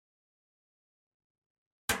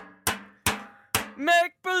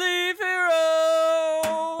Make-believe hero.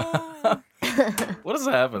 What is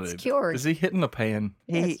happening? It's cured. Is he hitting a pan?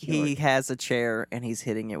 Yeah, it's He cured. has a chair and he's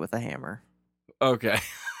hitting it with a hammer. Okay.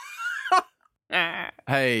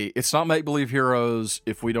 Hey, it's not make-believe heroes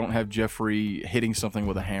if we don't have Jeffrey hitting something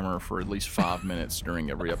with a hammer for at least 5 minutes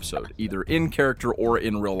during every episode, either in character or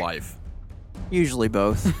in real life. Usually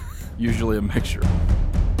both. Usually a mixture.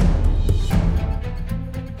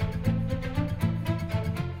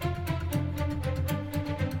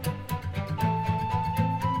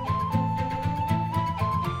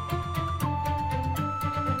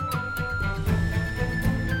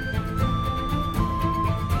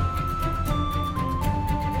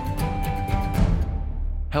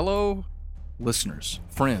 Hello, listeners,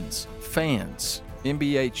 friends, fans,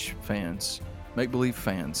 MBH fans, make-believe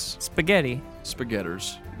fans, Spaghetti.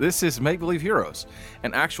 spaghetters. This is Make Believe Heroes,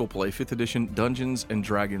 an actual play 5th edition Dungeons and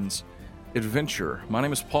Dragons adventure. My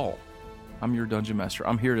name is Paul. I'm your dungeon master.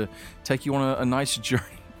 I'm here to take you on a nice journey.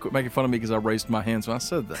 Quit making fun of me because I raised my hands when I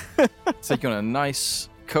said that. Take you on a nice,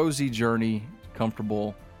 cozy journey,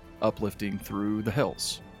 comfortable, uplifting through the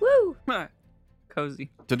hills. Woo! Cozy.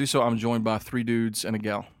 To do so, I'm joined by 3 dudes and a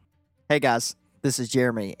gal. Hey guys, this is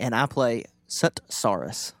Jeremy and I play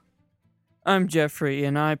Sut-Saurus. I'm Jeffrey,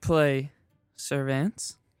 and I play Sir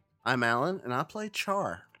Vance. I'm Alan, and I play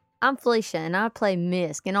Char. I'm Felicia, and I play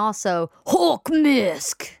Misk, and also Hulk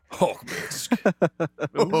Misk. Oh,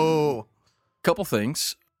 Oh, couple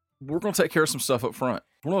things. We're going to take care of some stuff up front.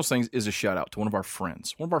 One of those things is a shout out to one of our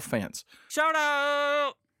friends, one of our fans. Shout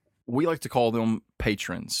out! We like to call them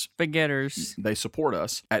patrons. Spaghetters. They support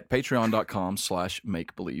us at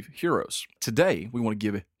patreon.com/makebelieveheroes. Today, we want to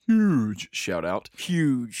give a huge shout out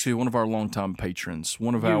to one of our longtime patrons,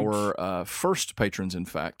 one of our first patrons, in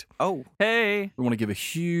fact. Oh, Hey. We want to give a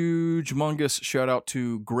huge, humongous shout out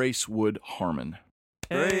to Grace Wood Harmon.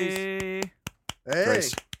 Hey. hey.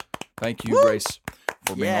 Grace, thank you, Grace,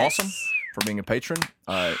 for being yes. awesome, for being a patron.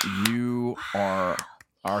 You are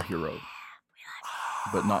our hero,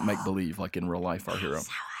 but not make believe like in real life, our hero.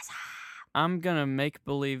 I'm gonna make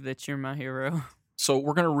believe that you're my hero. So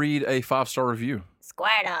we're gonna read a 5-star review.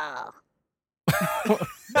 Squirtle.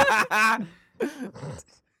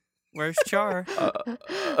 Where's Char?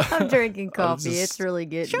 I'm drinking coffee. just- It's really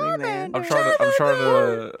getting me, man. I'm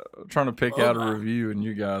trying to pick out a review, and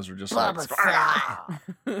you guys are just like,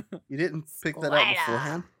 You didn't pick that out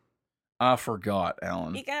beforehand? I forgot,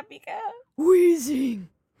 Alan. Pika. Wheezing.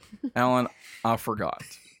 Alan, I forgot.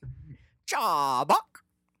 Jabba.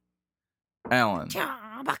 Alan.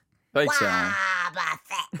 Thanks, Alan.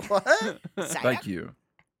 What? Thank you.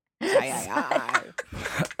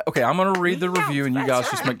 Okay, I'm going to read the review, and you guys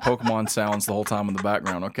just make Pokemon sounds the whole time in the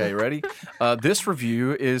background. Okay, ready? This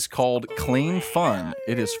review is called Clean Fun.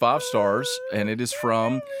 It is 5 stars, and it is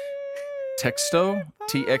from Texto,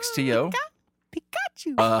 TXTO.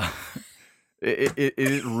 Pikachu.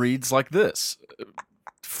 It reads like this.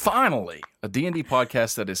 Finally, a D&D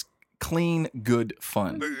podcast that is clean, good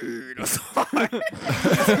fun. the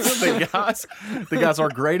guys are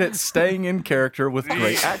great at staying in character with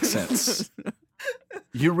great accents.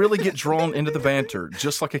 You really get drawn into the banter,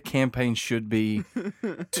 just like a campaign should be.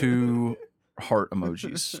 2 heart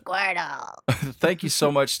emojis. Squirtle. Thank you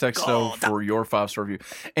so much, Texto, for your 5-star review.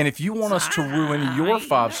 And if you want us to ruin your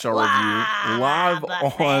 5-star review live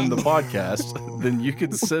on the podcast, then you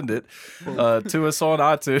can send it to us on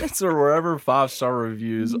iTunes or wherever 5-star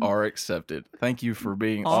reviews are accepted. Thank you for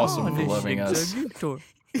being awesome, for loving us.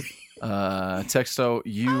 Texto,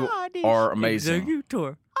 you are amazing.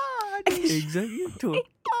 Executor. Executor.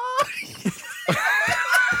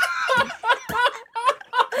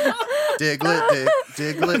 Diglett,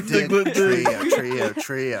 Diglett, Diglett, dig. Trio.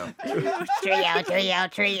 Trio.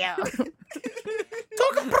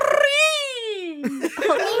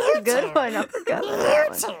 Good one. I forgot about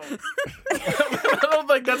that one. I don't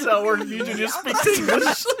think that's how it works. You just speak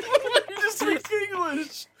English. You just speak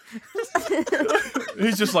English.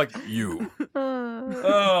 He's just like, you.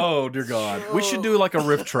 Oh, dear God. We should do like a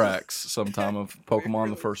riff tracks sometime of Pokemon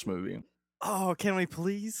the first movie. Oh, can we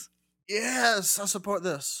please? Yes, I support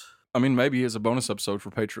this. I mean, maybe as a bonus episode for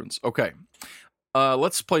patrons. Okay.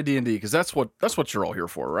 Let's play D&D because that's what you're all here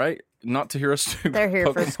for, right? Not to hear us do They're here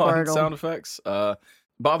for Pokemon Squirtle. sound effects. By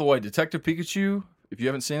the way, Detective Pikachu, if you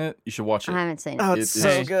haven't seen it, you should watch it. I haven't seen Oh, it. it's It so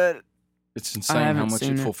is- good. It's I insane how haven't much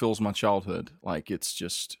seen it it. fulfills my childhood. Like, it's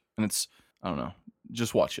just, and it's, I don't know.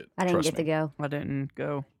 Just watch it. I didn't Trust get to me. go. I didn't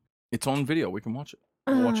go. It's on video. We can watch it.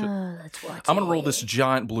 We'll watch it. Let's watch I'm going to roll it. this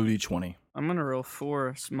giant blue D20. I'm gonna roll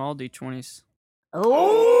 4 small d20s.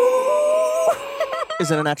 Oh. Is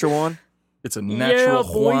it a natural one? It's a natural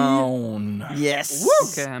Yeah, boy. Juan. Yes.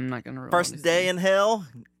 Okay, I'm not gonna roll. First anything. day in hell,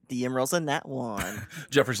 DM rolls a nat 1.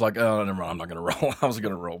 Jeffrey's like, oh, never mind. I'm not going to roll. I was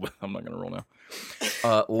going to roll, but I'm not going to roll now.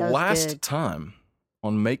 was Last good. time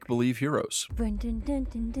on Make Believe Heroes,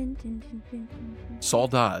 Saul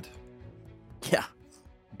died, Yeah.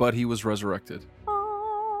 but he was resurrected.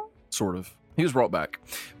 Sort of. He was brought back.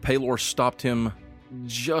 Paylor stopped him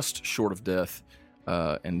just short of death,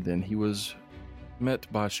 and then he was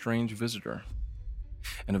met by a strange visitor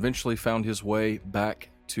and eventually found his way back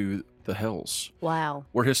to the Hells, Wow.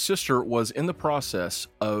 where his sister was in the process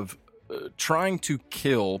of trying to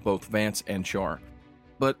kill both Vance and Char.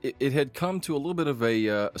 But it had come to a little bit of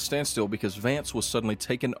a standstill because Vance was suddenly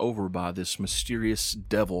taken over by this mysterious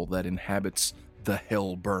devil that inhabits the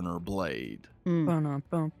Hellburner Blade.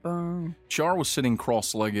 Ba-dum-bum-bum. Char was sitting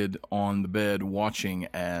cross-legged on the bed watching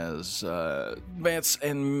as Vance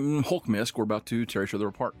and Hulkmisk were about to tear each other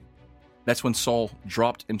apart. That's when Saul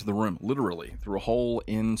dropped into the room, literally, through a hole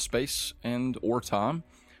in space and or time.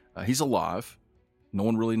 He's alive. No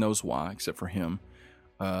one really knows why, except for him.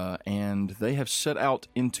 And they have set out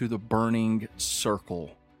into the burning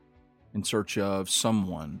circle in search of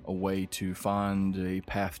someone, a way to find a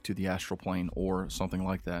path to the astral plane or something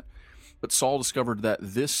like that. But Saul discovered that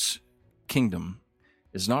this kingdom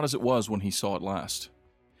is not as it was when he saw it last.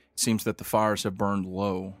 It seems that the fires have burned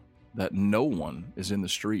low, that no one is in the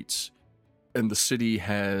streets, and the city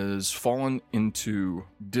has fallen into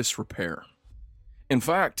disrepair. In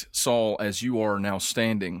fact, Saul, as you are now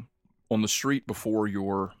standing on the street before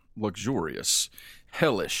your luxurious,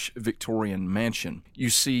 hellish Victorian mansion, you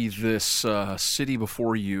see this city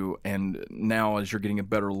before you, and now as you're getting a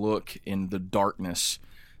better look in the darkness,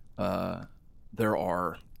 there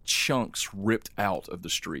are chunks ripped out of the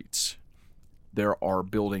streets. There are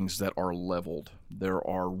buildings that are leveled. There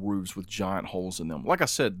are roofs with giant holes in them. Like I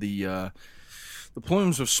said, the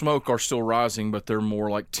plumes of smoke are still rising, but they're more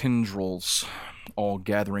like tendrils all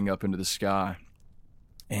gathering up into the sky.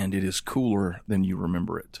 And it is cooler than you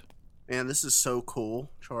remember it. Man, this is so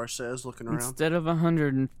cool, Char says, looking around. Instead of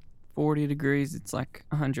 140 degrees, it's like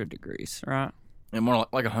 100 degrees, right? And more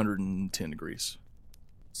like 110 degrees.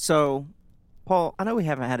 So, Paul, I know we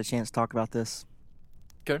haven't had a chance to talk about this.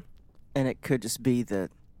 Okay. And it could just be that,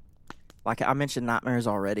 like I mentioned nightmares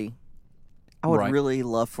already. I would Right. really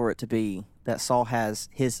love for it to be that Saul has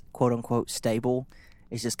his quote-unquote stable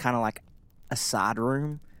is just kind of like a side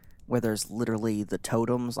room where there's literally the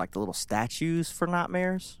totems, like the little statues for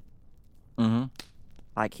nightmares. Mm-hmm.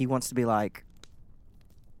 Like, he wants to be like,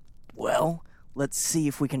 well, let's see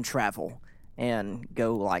if we can travel and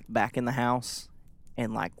go, like, back in the house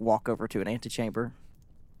and, like, walk over to an antechamber.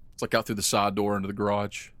 It's like out through the side door into the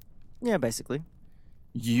garage. Yeah, basically.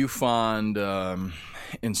 You find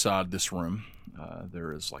inside this room,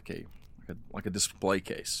 there is like a display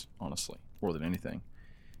case, honestly, more than anything.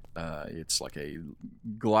 It's like a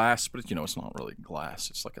glass, but it's not really glass.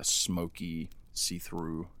 It's like a smoky,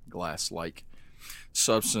 see-through glass-like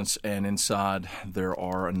substance, and inside there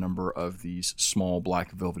are a number of these small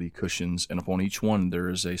black velvety cushions, and upon each one there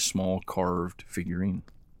is a small carved figurine.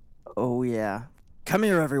 Oh, yeah. Come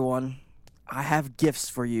here, everyone. I have gifts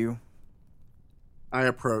for you. I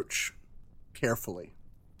approach carefully.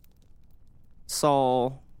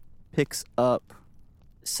 Saul picks up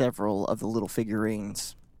several of the little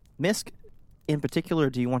figurines. Misk, in particular,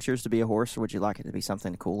 do you want yours to be a horse, or would you like it to be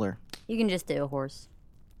something cooler? You can just do a horse.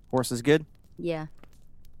 Horse is good? Yeah.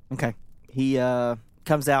 Okay. He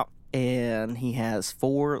comes out, and he has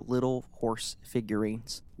 4 little horse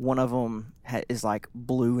figurines. One of them is like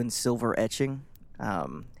blue and silver etching.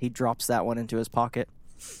 He drops that one into his pocket.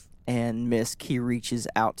 And Misk, he reaches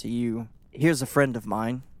out to you. Here's a friend of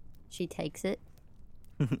mine. She takes it.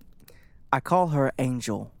 I call her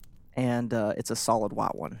Angel, and it's a solid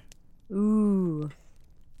white one. Ooh.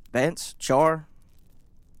 Vance, Char,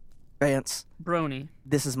 Vance, Brony.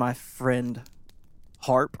 this is my friend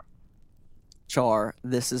Harp. Char,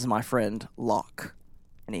 this is my friend Locke.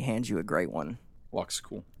 And he hands you a gray one. Locke's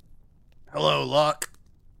cool. Hello, Locke.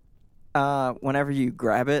 Whenever you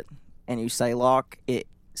grab it and you say Locke,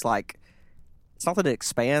 it's like, it's not that it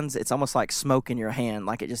expands, it's almost like smoke in your hand,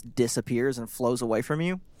 like it just disappears and flows away from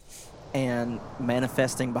you. And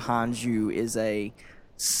manifesting behind you is a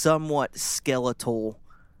somewhat skeletal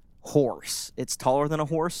horse. It's taller than a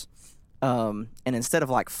horse. And instead of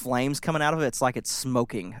like flames coming out of it, it's like it's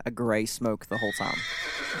smoking a gray smoke the whole time.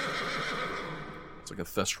 It's like a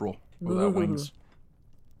thestral without wings.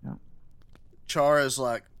 Char is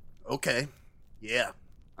like, okay, yeah,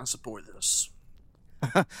 I support this.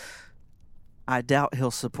 I doubt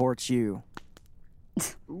he'll support you.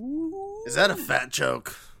 Is that a fat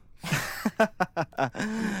joke?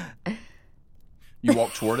 You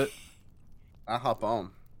walk toward it. I hop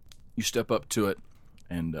on. You step up to it,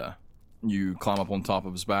 and you climb up on top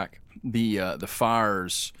of his back. The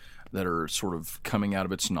fires that are sort of coming out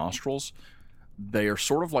of its nostrils, they are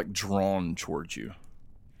sort of like drawn towards you.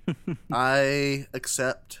 I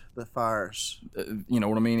accept the fires. You know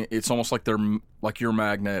what I mean? It's almost like you're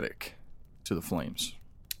magnetic to the flames.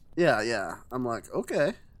 Yeah. I'm like,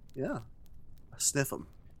 okay, yeah. I sniff them.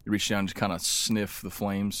 You reach down and just kind of sniff the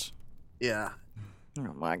flames. Yeah.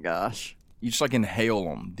 Oh my gosh. You just like inhale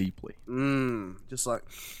them deeply. Just like,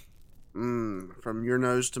 from your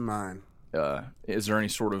nose to mine. Is there any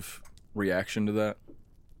sort of reaction to that?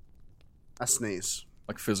 I sneeze.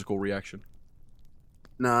 Like physical reaction?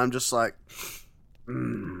 No, I'm just like,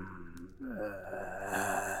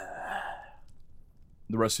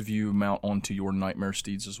 The rest of you mount onto your nightmare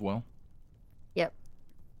steeds as well? Yep.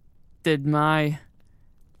 Did my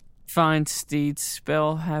find steed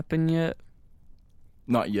spell happen yet?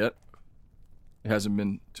 Not yet. It hasn't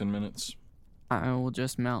been 10 minutes. I will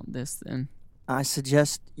just mount this then. I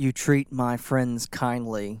suggest you treat my friends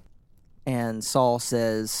kindly. And Saul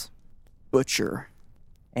says, butcher,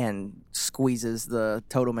 and squeezes the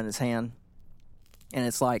totem in his hand. And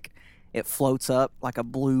it's like it floats up like a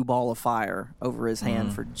blue ball of fire over his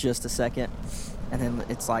hand for just a second. And then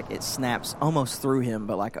it's like it snaps almost through him,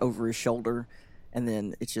 but like over his shoulder. And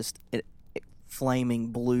then it's just it flaming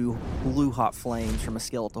blue hot flames from a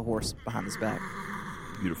skeletal horse behind his back.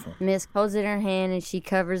 Beautiful. Miss holds it in her hand and she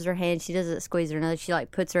covers her hand. She doesn't squeeze her nose. She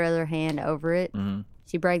like puts her other hand over it. Mm-hmm.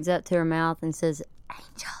 She brings it up to her mouth and says,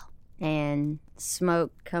 "Angel." And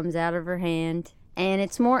smoke comes out of her hand. And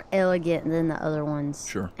it's more elegant than the other ones.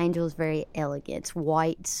 Sure. Angel's very elegant. It's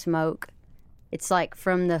white smoke. It's like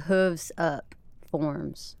from the hooves up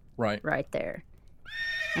forms Right. there.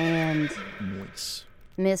 And Nice.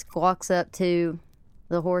 Misk walks up to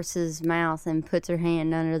the horse's mouth and puts her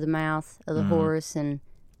hand under the mouth of the horse. And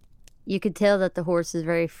you could tell that the horse is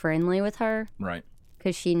very friendly with her Right.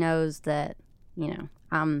 because she knows that,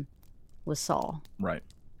 I'm with Saul. Right.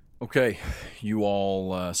 Okay. You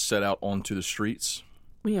all set out onto the streets.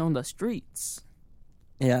 We on the streets.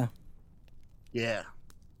 Yeah. yeah.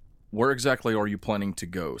 Where exactly are you planning to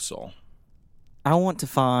go, Saul? I want to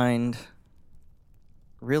find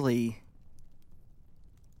really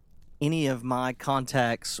any of my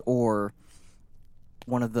contacts or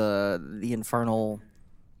one of the infernal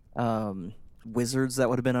wizards that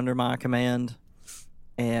would have been under my command.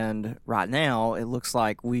 And right now, it looks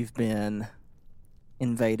like we've been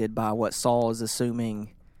invaded by what Saul is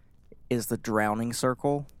assuming is the drowning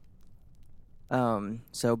circle.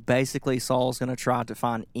 So basically, Saul's going to try to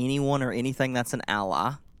find anyone or anything that's an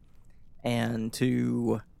ally and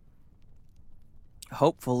to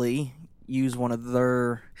hopefully use one of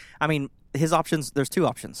their... I mean, his options, there's two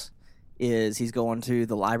options. Is he's going to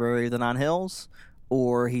the Library of the Nine Hills,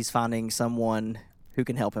 or he's finding someone who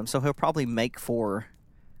can help him. So he'll probably make for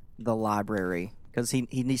the library, because he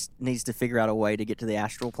needs to figure out a way to get to the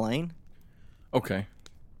astral plane, Okay.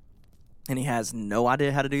 and he has no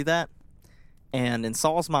idea how to do that. And in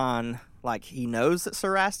Saul's mind, like, he knows that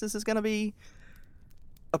Cerastus is going to be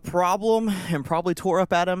a problem and probably tore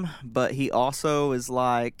up at him, but he also is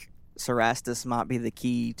like, Cerastus might be the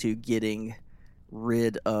key to getting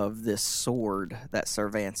rid of this sword that Sir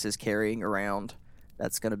Vance is carrying around.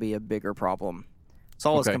 That's going to be a bigger problem.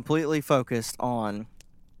 Saul is completely focused on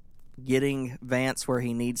getting Vance where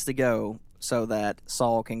he needs to go so that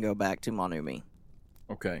Saul can go back to Monumi.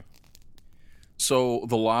 Okay. So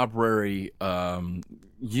the library,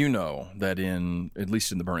 you know that at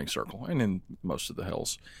least in the Burning Circle and in most of the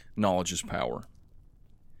Hells, knowledge is power.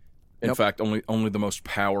 In fact, only the most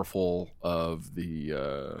powerful of the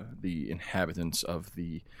inhabitants of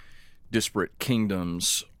the disparate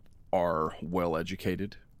kingdoms are well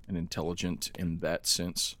educated and intelligent in that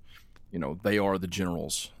sense. You know, they are the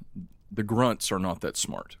generals. The grunts are not that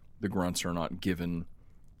smart. The grunts are not given,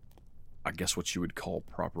 I guess, what you would call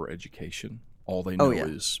proper education. All they know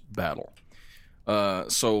is battle.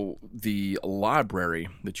 So the library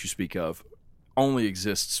that you speak of only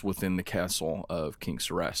exists within the castle of King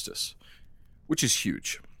Cerastus, which is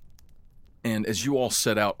huge. And as you all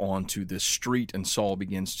set out onto this street and Saul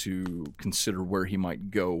begins to consider where he might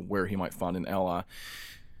go, where he might find an ally,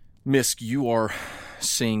 Misk, you are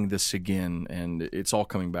seeing this again, and it's all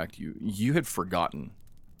coming back to you. You had forgotten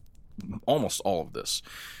almost all of this.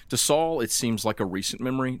 To Saul, it seems like a recent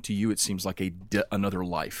memory. To you, it seems like another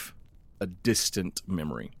life, a distant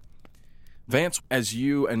memory. Vance, as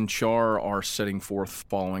you and Char are setting forth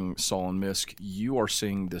following Saul and Misk, you are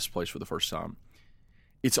seeing this place for the first time.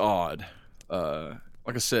 It's odd.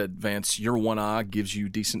 Like I said, Vance, your one eye gives you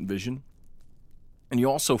decent vision. And you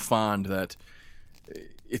also find that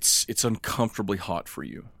it's uncomfortably hot for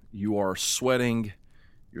you. You are sweating,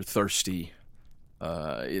 you're thirsty.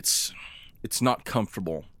 It's not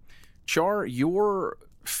comfortable. Char, you're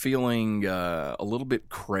feeling a little bit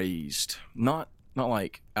crazed. Not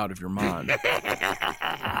like out of your mind.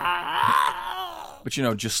 But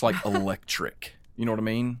just like electric. You know what I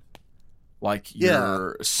mean? Like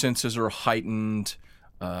your senses are heightened.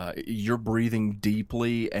 You're breathing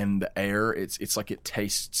deeply, and the air, it's like it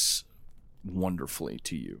tastes wonderfully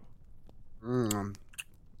to you. Mm.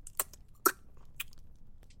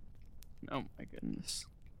 Oh my goodness.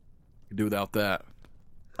 Could do without that.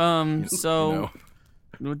 So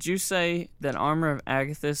would you say that Armor of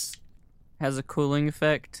Agathis has a cooling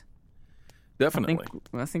effect? Definitely.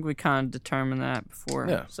 I think we kind of determined that before.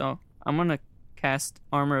 Yeah. So I'm gonna cast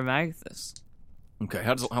Armor of Agathis. Okay.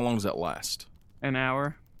 How long does that last? An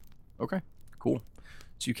hour. Okay. Cool.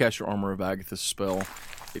 So you cast your Armor of Agathis spell.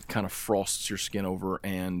 It kind of frosts your skin over,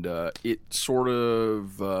 and it sort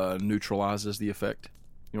of neutralizes the effect.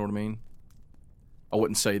 You know what I mean? I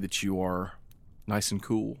wouldn't say that you are nice and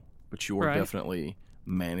cool, but you are definitely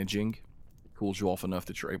managing. It cools you off enough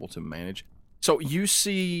that you're able to manage. So you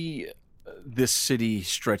see this city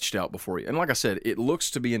stretched out before you. And like I said, it looks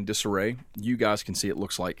to be in disarray. You guys can see it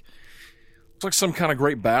looks like some kind of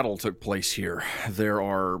great battle took place here. There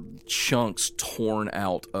are chunks torn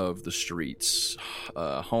out of the streets,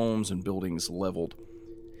 homes and buildings leveled.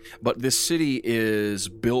 But this city is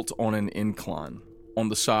built on an incline on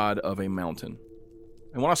the side of a mountain.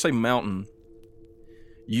 And when I say mountain,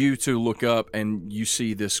 you two look up and you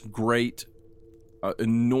see this great,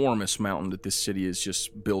 enormous mountain that this city is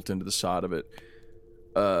just built into the side of it.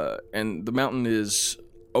 And the mountain is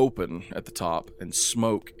open at the top, and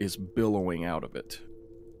smoke is billowing out of it.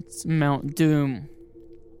 It's Mount Doom.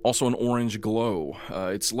 Also an orange glow.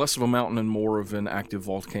 It's less of a mountain and more of an active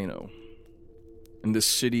volcano. And this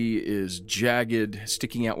city is jagged,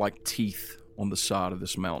 sticking out like teeth on the side of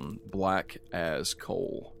this mountain, black as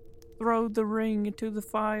coal. Throw the ring into the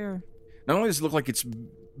fire. Not only does it look like it's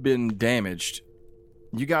been damaged,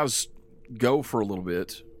 you guys go for a little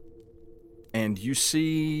bit, and you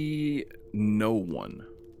see no one.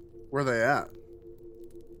 Where they at?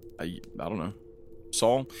 I don't know.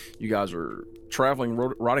 Saul, you guys are traveling,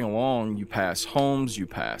 riding along. You pass homes, you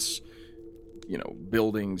pass,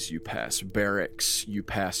 buildings, you pass barracks, you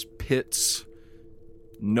pass pits.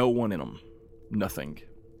 No one in them. Nothing.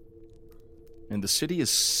 And the city is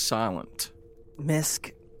silent.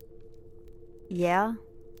 Misk, Yeah?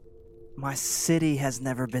 my city has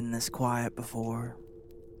never been this quiet before.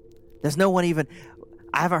 There's no one even...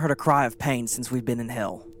 I haven't heard a cry of pain since we've been in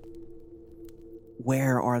hell.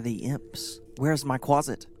 Where are the imps? Where's my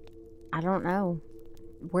closet? I don't know.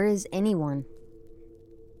 Where is anyone?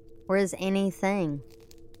 Where is anything?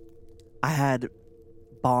 I had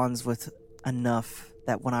bonds with enough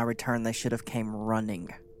that when I returned, they should have came running.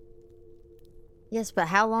 Yes, but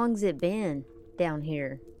how long's it been down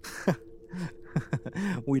here?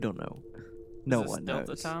 We don't know. No Is this one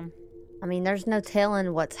Delta knows. time? I mean, there's no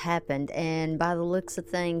telling what's happened, and by the looks of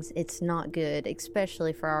things, it's not good,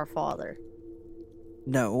 especially for our father.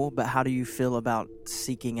 No, but how do you feel about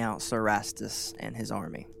seeking out Cerastus and his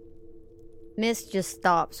army? Miss just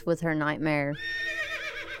stops with her nightmare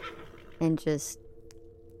and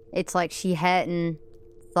it's like she hadn't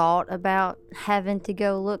thought about having to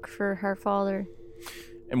go look for her father.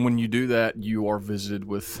 And when you do that, you are visited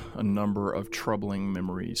with a number of troubling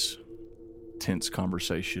memories, tense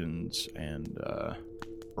conversations, and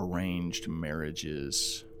arranged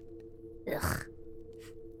marriages. Ugh.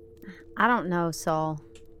 I don't know, Saul.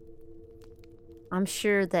 I'm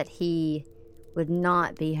sure that he would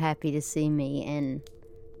not be happy to see me, and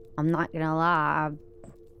I'm not gonna lie,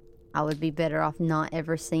 I would be better off not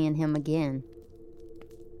ever seeing him again.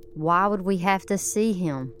 Why would we have to see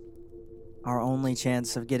him? Our only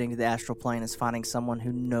chance of getting to the astral plane is finding someone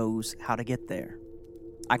who knows how to get there.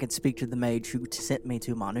 I could speak to the mage who sent me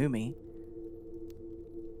to Monumi.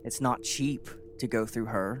 It's not cheap to go through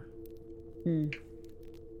her.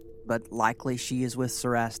 But likely she is with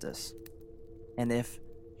Cerastus. And if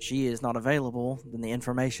she is not available, then the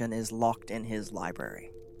information is locked in his library.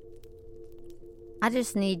 I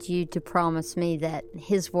just need you to promise me that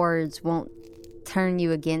his words won't turn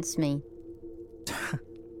you against me.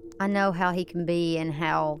 I know how he can be and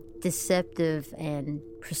how deceptive and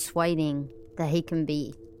persuading that he can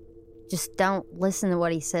be. Just don't listen to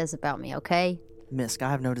what he says about me, okay? Misk,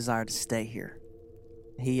 I have no desire to stay here.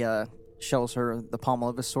 He shows her the pommel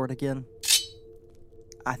of his sword again.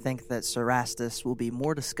 I think that Cerastus will be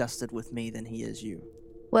more disgusted with me than he is you.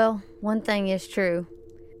 Well, one thing is true.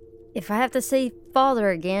 If I have to see Father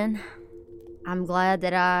again, I'm glad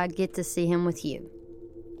that I get to see him with you.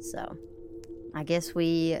 So, I guess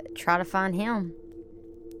we try to find him,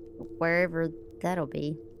 wherever that'll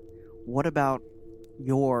be. What about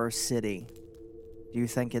your city? Do you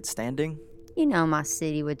think it's standing? You know my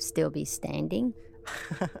city would still be standing.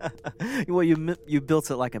 Well, you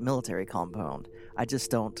built it like a military compound. I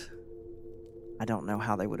don't know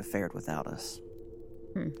how they would have fared without us.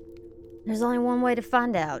 There's only one way to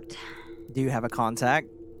find out. Do you have a contact?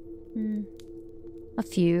 A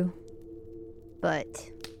few. But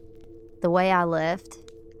the way I left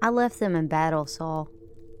them in battle, Saul.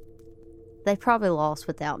 They probably lost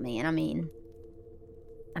without me, and I mean,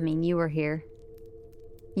 you were here.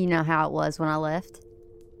 You know how it was when I left.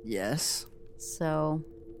 Yes. So,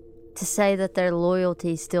 to say that their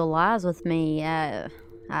loyalty still lies with me, I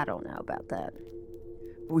don't know about that.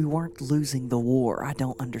 We weren't losing the war. I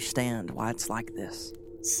don't understand why it's like this.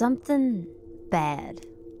 Something bad.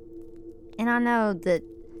 And I know that,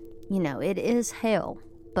 it is hell,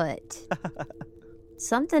 but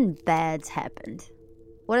something bad's happened.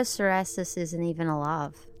 What if Cerastus isn't even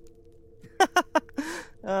alive?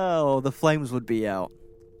 Oh, the flames would be out.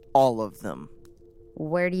 All of them.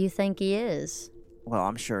 Where do you think he is? Well,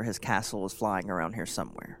 I'm sure his castle is flying around here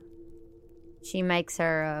somewhere. She makes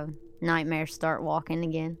her nightmare start walking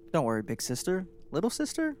again. Don't worry, big sister. Little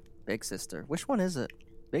sister? Big sister. Which one is it?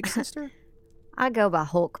 Big sister? I go by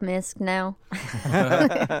Hulk Mist now.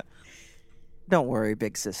 Don't worry,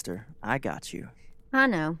 big sister. I got you. I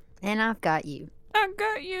know, and I've got you. I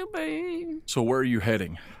got you, babe. So where are you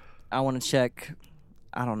heading? I want to check,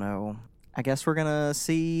 I don't know. I guess we're going to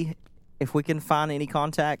see if we can find any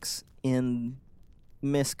contacts in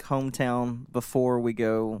Misk hometown before we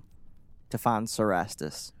go to find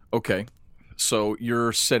Cerastus. Okay, so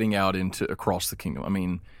you're setting out across the kingdom. I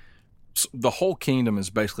mean, the whole kingdom is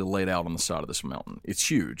basically laid out on the side of this mountain. It's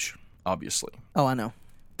huge, obviously. Oh, I know.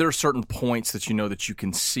 There are certain points that you know that you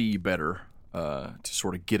can see better to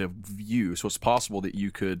sort of get a view. So it's possible that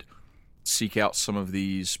you could seek out some of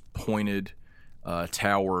these pointed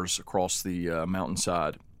towers across the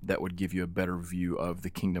mountainside that would give you a better view of the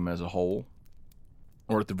kingdom as a whole,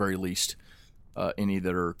 or at the very least, any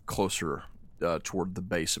that are closer toward the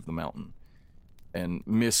base of the mountain. And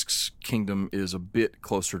Misk's kingdom is a bit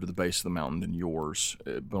closer to the base of the mountain than yours,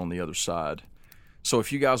 but on the other side. So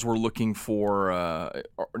if you guys were looking for,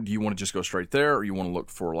 do you want to just go straight there, or you want to look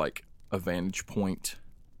for like a vantage point?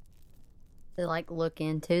 To look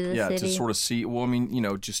into the city? Yeah, to sort of see, well, I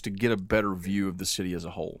mean, just to get a better view of the city as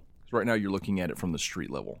a whole. 'Cause right now you're looking at it from the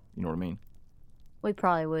street level. You know what I mean? We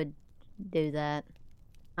probably would do that.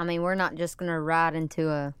 I mean, we're not just going to ride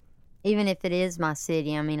into even if it is my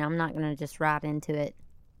city, I'm not going to just ride into it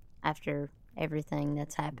after everything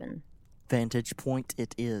that's happened. Vantage point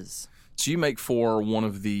it is. So you make for one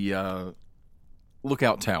of the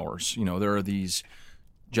lookout towers. There are these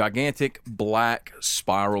gigantic black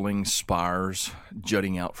spiraling spires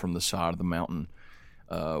jutting out from the side of the mountain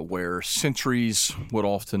where sentries would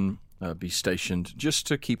often be stationed just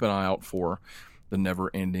to keep an eye out for the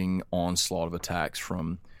never-ending onslaught of attacks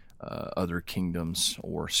from other kingdoms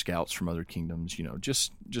or scouts from other kingdoms.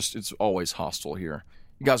 Just it's always hostile here.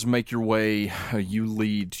 You guys make your way. You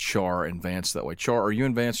lead Char and Vance that way. Char, are you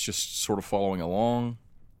and Vance just sort of following along?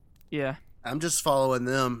 Yeah. I'm just following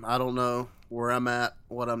them. I don't know where I'm at,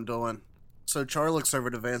 what I'm doing. So Char looks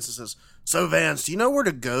over to Vance and says, "So Vance, do you know where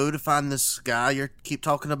to go to find this guy you keep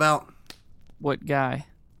talking about?" What guy?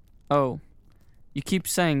 Oh, you keep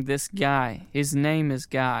saying this guy. His name is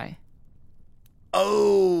Guy.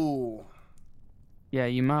 Oh. Yeah,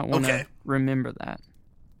 you might want to remember that.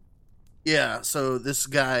 Yeah, so this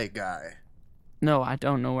guy. No, I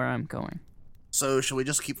don't know where I'm going. So should we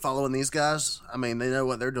just keep following these guys? I mean, they know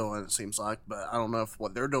what they're doing, it seems like, but I don't know if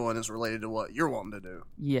what they're doing is related to what you're wanting to do.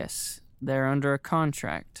 Yes, they're under a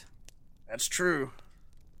contract. That's true.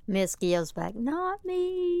 Misk yells back, "Not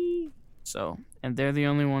me!" So, and they're the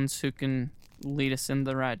only ones who can lead us in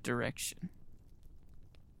the right direction.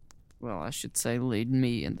 Well, I should say lead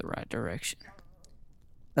me in the right direction.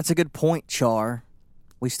 That's a good point, Char.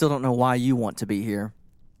 We still don't know why you want to be here.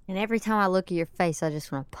 And every time I look at your face, I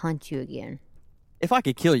just want to punch you again. If I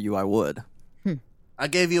could kill you, I would. I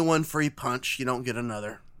gave you one free punch. You don't get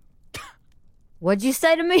another. What'd you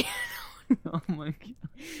say to me? Oh my god.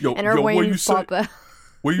 Yo, And her wings pop out.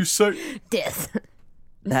 What you say? Death.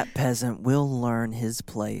 That peasant will learn his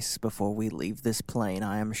place before we leave this plane,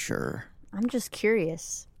 I am sure. I'm just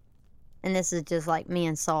curious. And this is just like me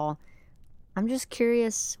and Saul. I'm just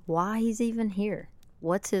curious why he's even here.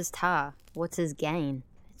 What's his tie? What's his gain?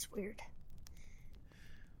 It's weird.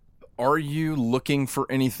 Are you looking for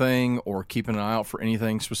anything or keeping an eye out for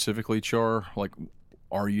anything specifically, Char? Like,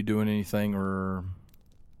 are you doing anything or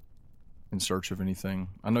in search of anything?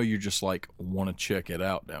 I know you just, like, want to check it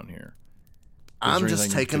out down here. I'm just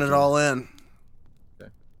taking it all in. Okay.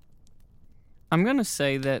 I'm gonna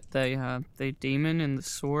say that the demon in the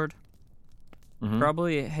sword Mhm.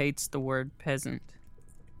 probably hates the word peasant,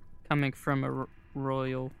 coming from a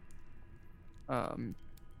royal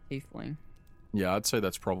tiefling. Yeah, I'd say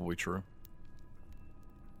that's probably true.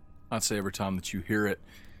 I'd say every time that you hear it,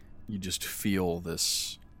 you just feel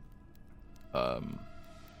this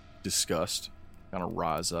disgust kind of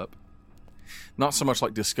rise up. Not so much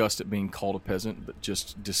like disgust at being called a peasant, but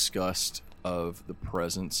just disgust of the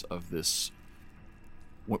presence of this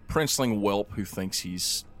princeling whelp who thinks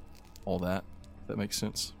he's all that. If that makes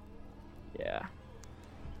sense. Yeah.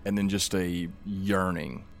 And then just a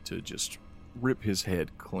yearning to just rip his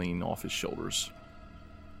head clean off his shoulders.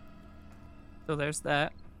 So there's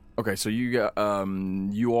that. Okay, so you got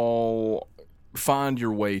you all find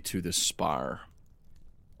your way to this spire.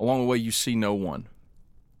 Along the way, you see no one.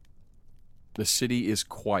 The city is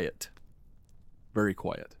quiet, very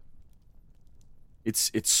quiet.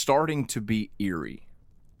 It's starting to be eerie.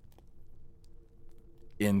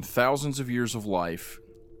 In thousands of years of life,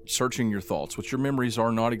 searching your thoughts, which your memories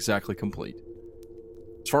are not exactly complete.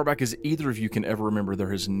 As far back as either of you can ever remember,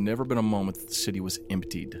 there has never been a moment that the city was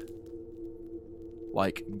emptied.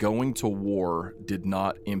 Like, going to war did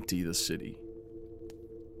not empty the city.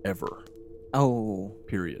 Ever. Oh,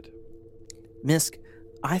 Period. Misk,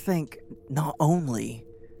 I think not only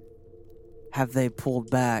have they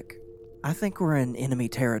pulled back, I think we're in enemy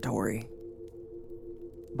territory.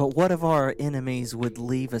 But what if our enemies would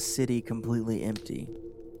leave a city completely empty?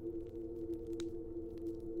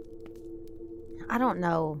 I don't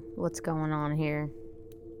know what's going on here.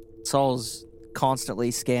 Saul's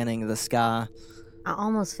constantly scanning the sky. I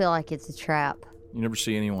almost feel like it's a trap. You never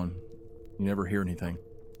see anyone. You never hear anything.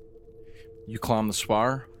 You climb the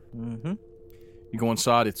spire. Mm-hmm. You go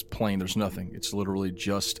inside, it's plain, there's nothing. It's literally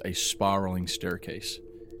just a spiraling staircase.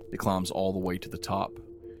 It climbs all the way to the top.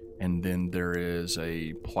 And then there is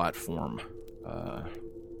a platform,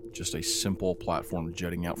 just a simple platform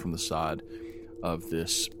jutting out from the side of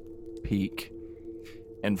this peak.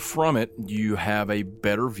 And from it, you have a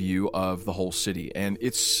better view of the whole city. And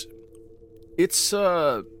it's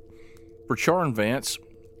for Char and Vance,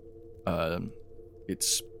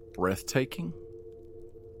 it's breathtaking.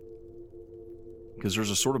 Because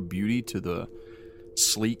there's a sort of beauty to the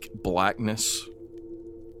sleek blackness.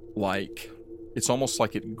 Like, it's almost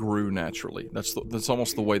like it grew naturally. That's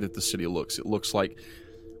almost the way that the city looks. It looks like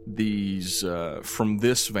these, from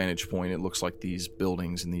this vantage point, it looks like these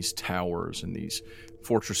buildings and these towers and these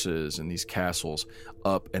fortresses and these castles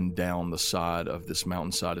up and down the side of this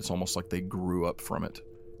mountainside. It's almost like they grew up from it.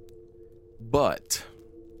 But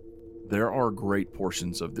there are great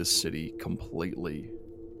portions of this city completely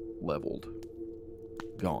leveled.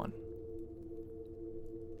 Gone.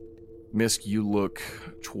 Misk, you look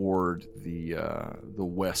toward the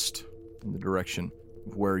west in the direction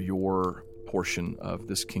of where your portion of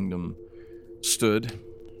this kingdom stood,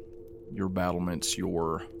 your battlements,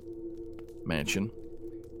 your mansion.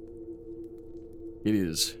 It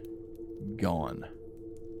is gone.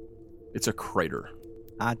 It's a crater.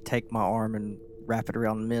 I'd take my arm and wrap it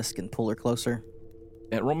around Misk and pull her closer.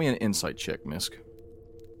 And roll me an insight check, Misk.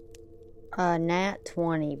 Nat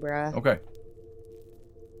 20, bruh. Okay.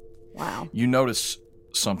 Wow. You notice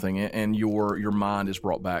something, and your mind is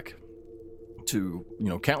brought back to,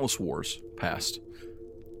 countless wars past.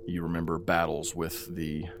 You remember battles with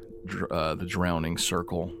the Drowning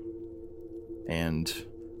Circle and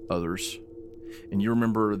others. And you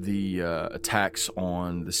remember the attacks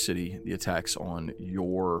on the city, the attacks on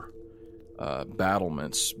your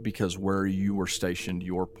battlements, because where you were stationed,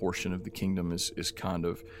 your portion of the kingdom is kind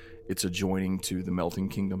of, it's adjoining to the Melting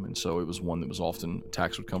Kingdom, and so it was one that was often,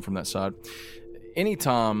 attacks would come from that side.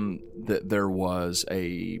 Anytime that there was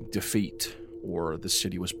a defeat or the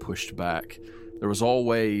city was pushed back, there was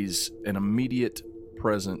always an immediate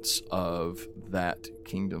presence of that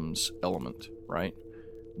kingdom's element, right?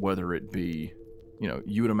 Whether it be,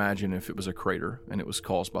 you would imagine if it was a crater and it was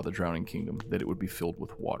caused by the Drowning Kingdom, that it would be filled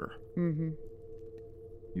with water. Mm-hmm.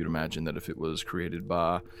 You'd imagine that if it was created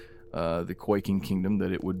by the Quaking Kingdom,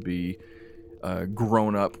 that it would be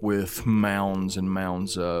grown up with mounds and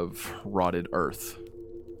mounds of rotted earth.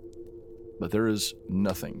 But there is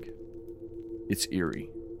nothing. It's eerie.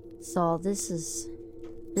 Saul, this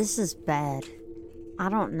is bad. I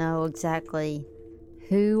don't know exactly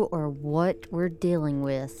who or what we're dealing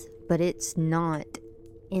with, but it's not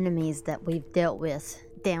enemies that we've dealt with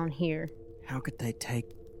down here. How could they take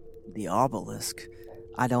the obelisk?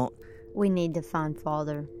 I don't. We need to find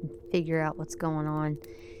Father and figure out what's going on.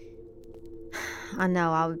 I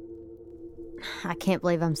know, I can't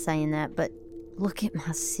believe I'm saying that, but look at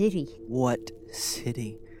my city. What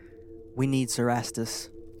city? We need Cerastus.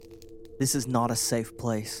 This is not a safe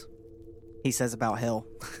place. He says about hell.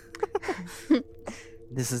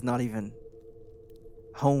 This is not even...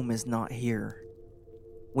 Home is not here.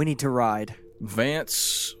 We need to ride.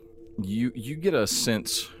 Vance, you get a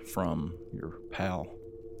sense from your pal,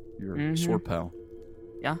 your sword pal.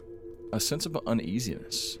 Yeah? A sense of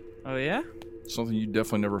uneasiness. Oh, yeah? Something you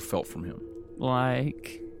definitely never felt from him.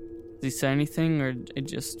 Like, does he say anything, or it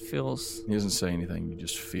just feels He doesn't say anything, you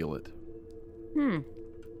just feel it.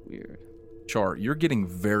 weird? Char, you're getting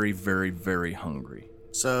very, very, very hungry.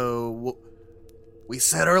 So, we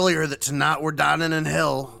said earlier that tonight we're dining in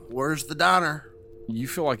hell. Where's the diner? You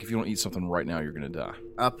feel like if you don't eat something right now, you're going to die.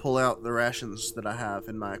 I pull out the rations that I have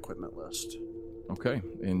in my equipment list. Okay,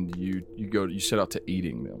 and you set out to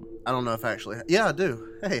eating them. I don't know if I actually... Yeah, I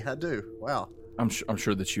do. Hey, I do. Wow. I'm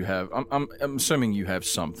sure that you have. I'm assuming you have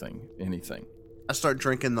something, anything. I start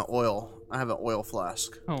drinking the oil. I have an oil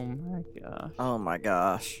flask. Oh my gosh. Oh my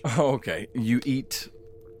gosh. Oh, okay. You eat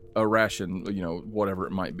a ration, whatever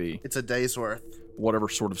it might be, It's a day's worth. whatever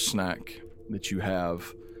sort of snack that you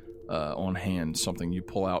have on hand, something you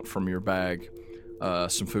pull out from your bag,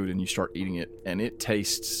 some food, and you start eating it, and it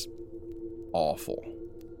tastes awful.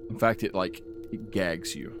 In fact, it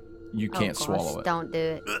gags you. You can't swallow it. Don't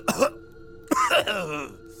do it.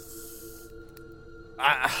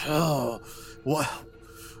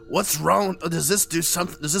 What's wrong? Does this do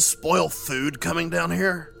something? Does this spoil food coming down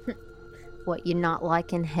here? What, you not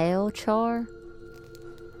liking hell, Char?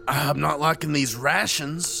 I'm not liking these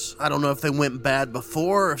rations. I don't know if they went bad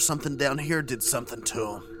before or if something down here did something to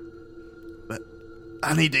them. But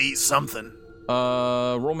I need to eat something.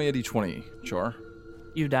 Roll me a d20, Char.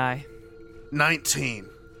 You die. 19.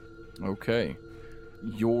 Okay.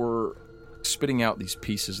 You're spitting out these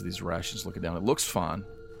pieces of these rations, looking down. It looks fine.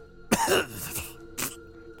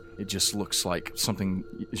 It just looks like something,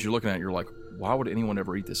 as you're looking at it, you're like, why would anyone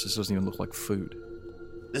ever eat this? This doesn't even look like food.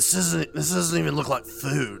 This doesn't even look like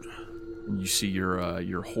food. And you see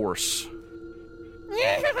your horse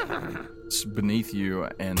it's beneath you,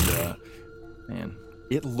 and man,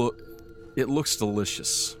 it looks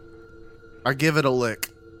delicious. I give it a lick.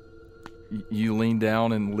 You lean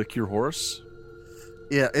down and lick your horse.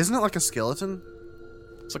 Yeah, isn't it like a skeleton?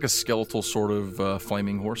 It's like a skeletal sort of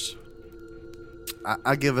flaming horse.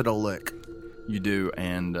 I give it a lick. You do,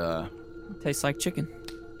 and Tastes like chicken.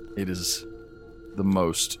 it is the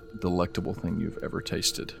most delectable thing you've ever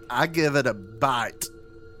tasted. I give it a bite.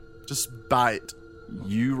 Just bite.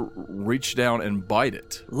 You reach down and bite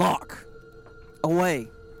it. Lock. Away.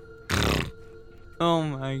 Oh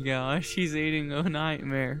my gosh, he's eating a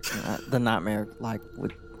nightmare. The nightmare,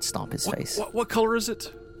 would stomp his face. What color is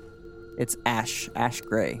it? It's ash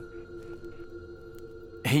gray.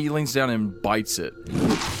 He leans down and bites it.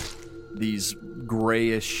 These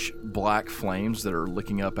grayish black flames that are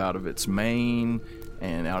licking up out of its mane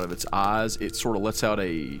and out of its eyes. It sort of lets out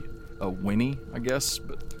a whinny, I guess,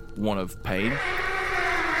 but one of pain.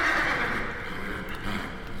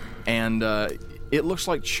 And it looks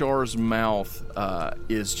like Char's mouth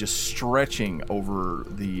is just stretching over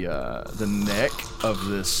the neck of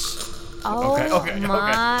this. Oh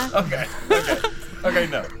my. Okay,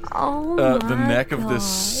 no. Oh The neck of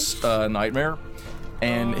this nightmare,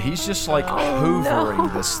 and he's just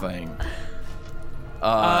hoovering this thing.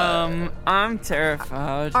 I'm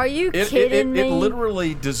terrified. Are you kidding me? It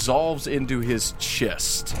literally dissolves into his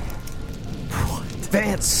chest.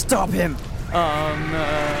 Vance, stop him!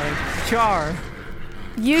 Char.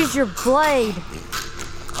 Use your blade.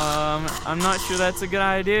 I'm not sure that's a good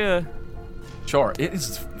idea. Char, it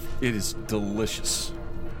is delicious.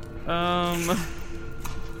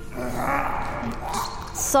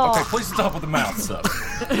 Saul. Okay, please stop with the mouth stuff.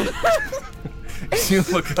 You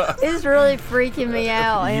look up. It's really freaking me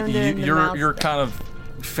out. Him doing the mouth You're stuff. kind of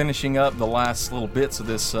finishing up the last little bits of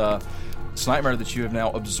this nightmare that you have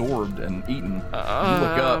now absorbed and eaten. You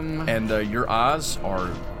look up, and your eyes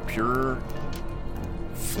are pure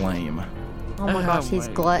flame. Oh my gosh, he's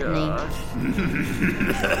gluttony.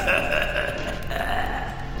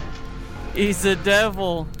 He's a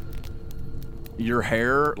devil. Your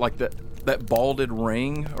hair, like that balded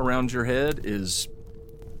ring around your head, is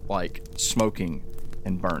like smoking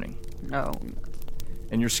and burning. No.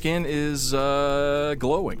 And your skin is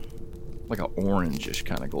glowing, like an orangish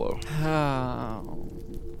kind of glow. Oh.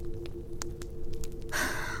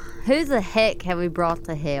 Who the heck have we brought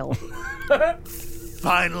to hell?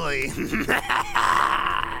 Finally.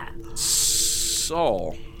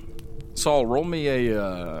 Saul, roll me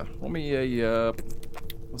a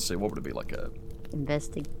let's see, what would it be, like a,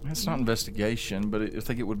 it's not investigation, but I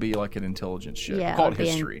think it would be like an intelligence check. Yeah, Call it it'd be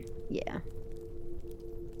history. Yeah.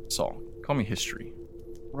 Saul, call me history.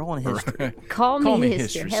 Rolling history. Call me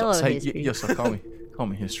history. Hello, Say, history. yes, call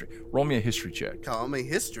me history. Roll me a history check. Call me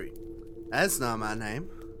history. That's not my name.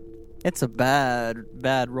 It's a bad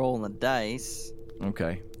roll in the dice.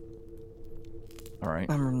 Okay. All right.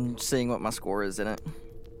 I'm seeing what my score is in it.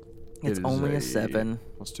 It's It is only a 7.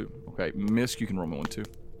 +2. Okay, Misk, you can roll me one too.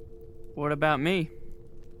 What about me?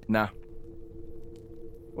 Nah,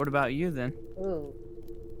 What about you then? Ooh.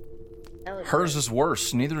 hers is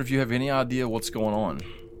worse. Neither of you have any idea what's going on.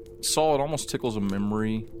 Saul, it almost tickles a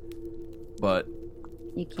memory, but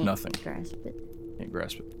You can't Nothing. grasp it. can't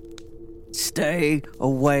grasp it. Stay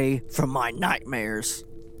away from my nightmares.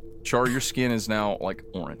 Char, your skin is now like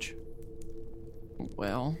orange.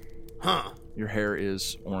 Well, Huh. Your hair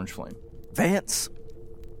is orange flame. Vance,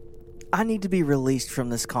 I need to be released from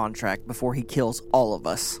this contract before he kills all of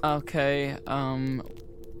us. okay,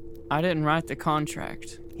 I didn't write the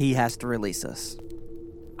contract. He has to release us.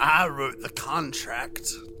 I wrote the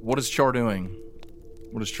contract. What is Char doing?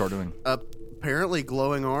 What is Char doing? Apparently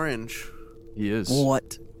glowing orange. He is.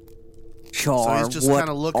 What? Char, So he's just what kind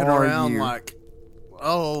of looking are around you? like,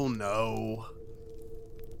 oh no.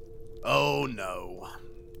 Oh no.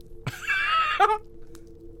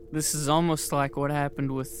 This is almost like what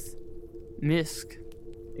happened with Misk,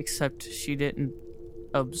 except she didn't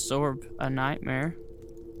absorb a nightmare.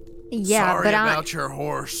 Yeah, Sorry but about your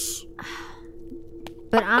horse.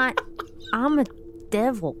 I'm a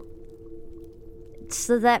devil.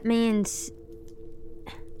 So that means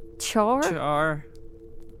Char? Char.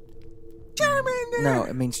 No,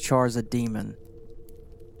 it means Char's a demon.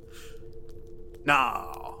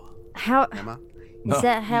 No. How Am I? No. is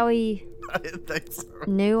that how he I didn't think so.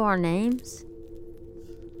 knew our names?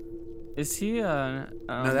 Is he No,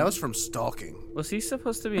 that was from stalking. Was he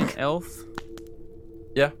supposed to be an elf?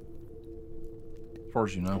 Yeah. As far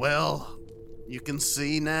as you know. Well, you can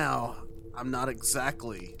see now, I'm not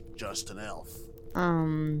exactly just an elf.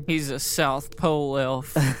 He's a South Pole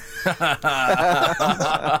elf.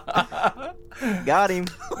 Got him.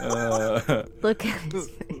 Look at his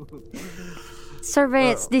face. Sir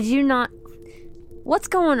Vance, did you not? What's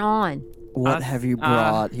going on? What have you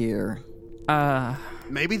brought here?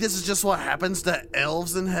 Maybe this is just what happens to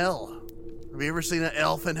elves in hell. Have you ever seen an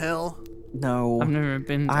elf in hell? No. I've never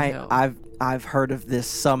been to hell. I've heard of this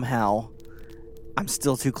somehow. I'm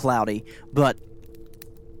still too cloudy, but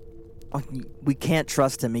we can't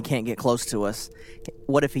trust him. He can't get close to us.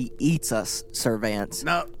 What if he eats us, Sir Vance?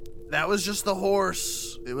 No, that was just the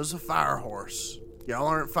horse. It was a fire horse. Y'all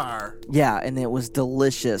aren't fire. Yeah, and it was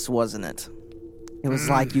delicious, wasn't it? It was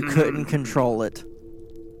like you couldn't control it.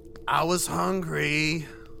 I was hungry.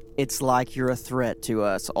 It's like you're a threat to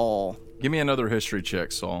us all. Give me another history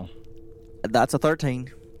check, Saul. That's a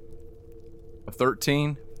 13. A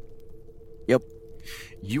 13? Yep.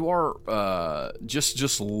 You are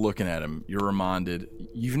just looking at him, you're reminded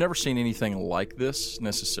you've never seen anything like this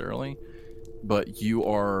necessarily, but you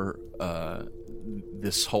are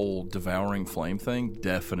this whole devouring flame thing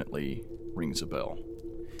definitely rings a bell.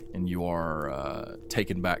 And you are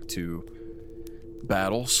taken back to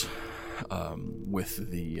battles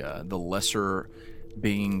with the lesser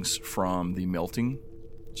beings from the melting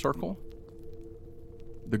circle,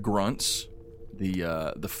 the grunts,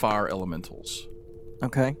 the fire elementals.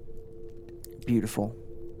 Okay. Beautiful.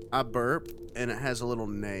 I burp, and it has a little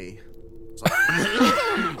neigh.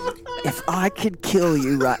 If I could kill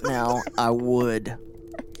you right now, I would.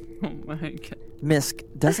 Oh my god. Misk,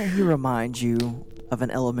 doesn't he remind you of an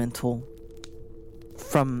elemental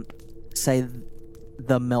from, say,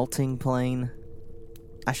 the melting plane?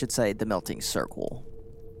 I should say the melting circle.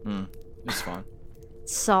 It's fine.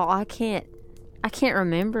 So I can't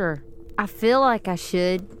remember. I feel like I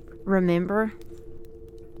should remember,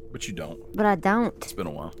 But you don't. but I don't. It's been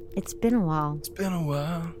a while. It's been a while It's been a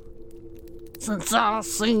while. since I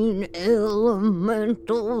seen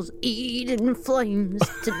elementals eating flames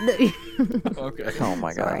today. Okay. Oh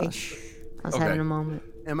my Sorry. gosh. I was Okay. having a moment.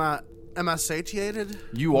 Am I satiated?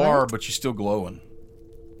 You are, but you're still glowing.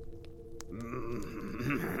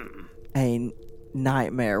 A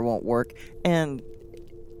nightmare won't work, and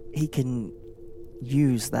he can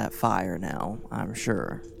use that fire now, I'm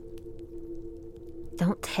sure.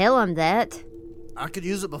 Don't tell him that. I could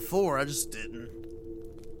use it before, I just didn't.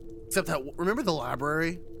 Except that, remember the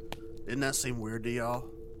library? Didn't that seem weird to y'all?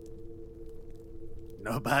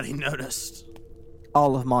 Nobody noticed.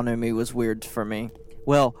 All of Monumi was weird for me.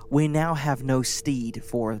 Well, we now have no steed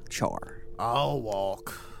for Char. I'll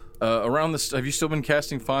walk. Around this, have you still been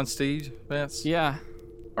casting Find Steed, Vance? Yeah.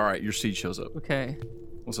 All right, your steed shows up. Okay.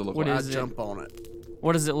 What's it look What like? is I it? jump on it.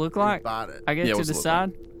 What does it look like? Bite it. I get Yeah, to what's it look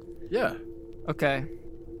decide? Yeah. Okay.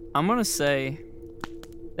 I'm going to say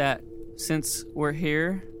that since we're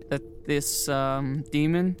here, that this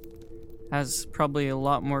demon has probably a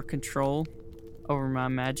lot more control over my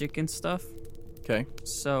magic and stuff. Okay.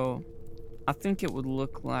 So I think it would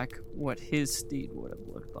look like what his steed would have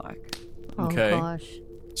looked like. Oh Okay. gosh.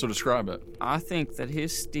 So describe it. I think that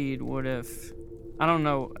his steed would have. I don't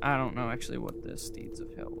know actually what the steeds of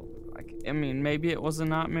hell would look like. I mean, maybe it was a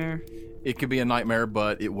nightmare. It could be a nightmare,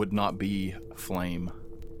 but it would not be flame.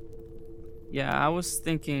 Yeah, I was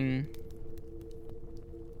thinking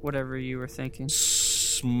whatever you were thinking.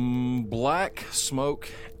 Black smoke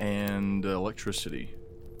and electricity.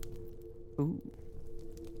 Ooh.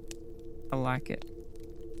 I like it.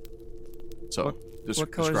 So, just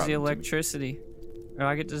What color is describe the it to me. electricity? Do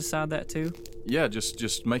I get to decide that too? Yeah,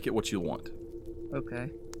 just make it what you want. Okay.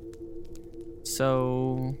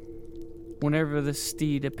 So, whenever the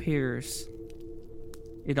steed appears,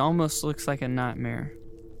 it almost looks like a nightmare.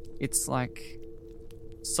 It's like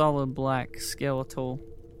solid black skeletal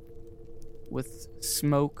with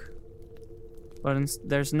smoke, but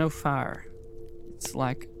there's no fire. It's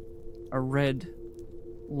like a red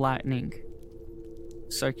lightning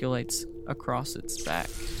circulates across its back.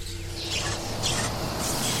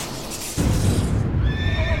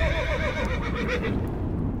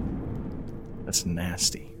 That's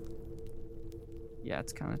nasty. Yeah,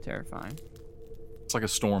 it's kind of terrifying. It's like a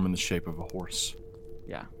storm in the shape of a horse.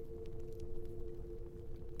 Yeah.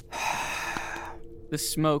 The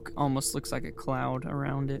smoke almost looks like a cloud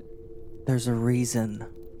around it. There's a reason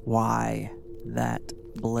why that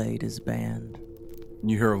blade is banned.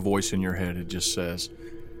 You hear a voice in your head. It just says,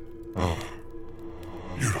 "Oh,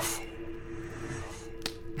 beautiful."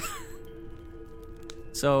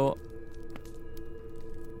 So,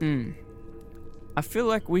 I feel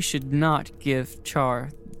like we should not give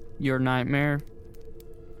Char your nightmare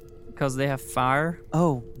because they have fire.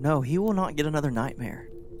 Oh, no, he will not get another nightmare.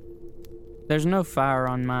 There's no fire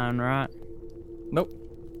on mine, right? Nope.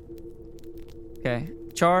 Okay.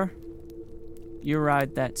 Char, you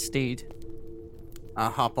ride that steed. I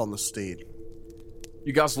hop on the steed.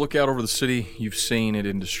 You guys look out over the city. You've seen it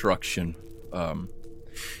in destruction.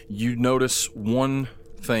 You notice one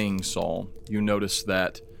thing, Saul. You notice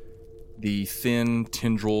that the thin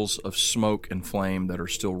tendrils of smoke and flame that are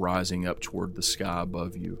still rising up toward the sky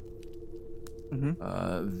above you.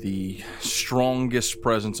 The strongest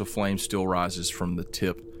presence of flame still rises from the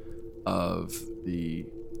tip of the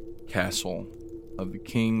castle of the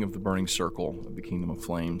King of the Burning Circle of the Kingdom of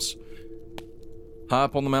Flames. High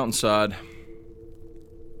up on the mountainside,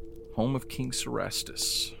 home of King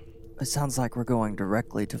Cerastus. It sounds like we're going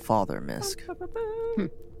directly to Father Misk.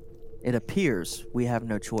 It appears we have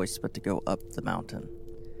no choice but to go up the mountain.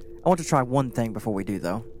 I want to try one thing before we do,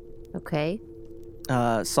 though. Okay.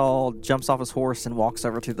 Saul jumps off his horse and walks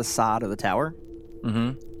over to the side of the tower.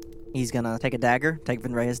 Mm-hmm. He's gonna take a dagger, take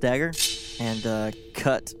Venrea's dagger, and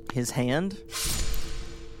cut his hand.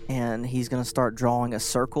 And he's gonna start drawing a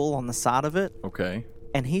circle on the side of it. Okay.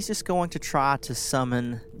 And he's just going to try to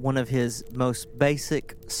summon one of his most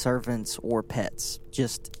basic servants or pets.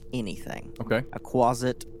 Just anything. Okay. A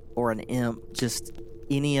quasit or an imp. Just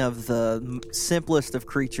any of the simplest of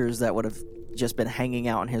creatures that would have just been hanging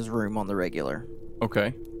out in his room on the regular.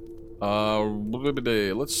 Okay.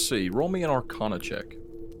 Let's see. Roll me an Arcana check.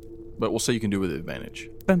 But we'll say you can do it with advantage.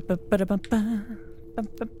 Bum bum ba-da-da-da,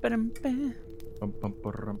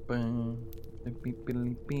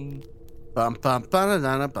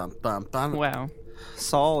 bum bum bum. Wow.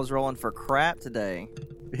 Saul is rolling for crap today.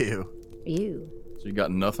 Ew. Ew. So you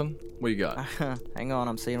got nothing? What you got? Hang on,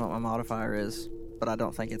 I'm seeing what my modifier is, but I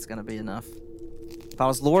don't think it's going to be enough. If I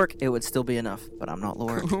was Lorik, it would still be enough, but I'm not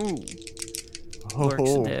Lorik. Ooh.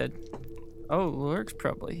 Lurk's dead. Oh, Lurk's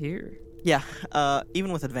probably here. Yeah,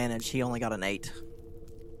 even with advantage, he only got an 8.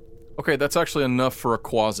 Okay, that's actually enough for a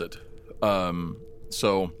quasit.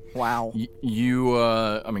 So Wow.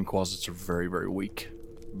 I mean, quasits are very, very weak.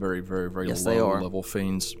 Very, very, very Yes, they are. low-level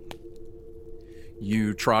fiends.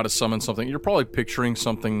 You try to summon something. You're probably picturing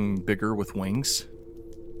something bigger with wings.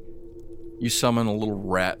 You summon a little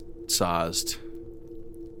rat-sized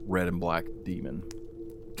red and black demon.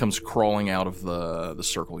 Comes crawling out of the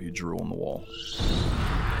circle you drew on the wall.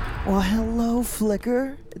 Well, hello,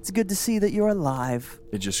 Flicker. It's good to see that you're alive.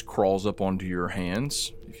 It just crawls up onto your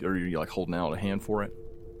hands. If you're like holding out a hand for it.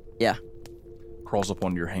 Yeah. Crawls up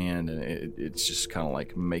onto your hand, and it's just kind of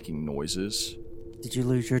like making noises. Did you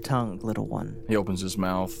lose your tongue, little one? He opens his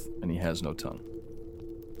mouth, and he has no tongue.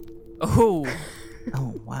 Oh,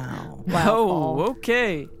 Oh, wow. Wow, oh, Paul.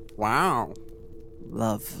 okay. Wow.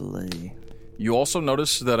 Lovely. You also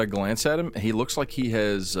notice that I glance at him. He looks like he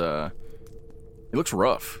has. He looks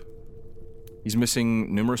rough. He's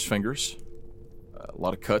missing numerous fingers, a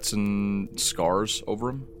lot of cuts and scars over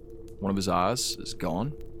him. One of his eyes is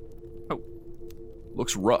gone. Oh.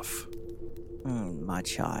 Looks rough. My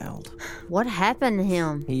child. What happened to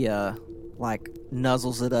him? He, like,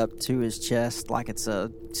 nuzzles it up to his chest like it's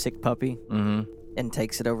a sick puppy Mm-hmm. and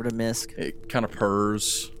takes it over to Misk. It kind of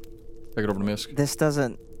purrs. Take it over to Misk. This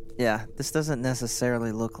doesn't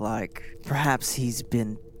necessarily look like. Perhaps he's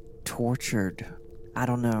been tortured. I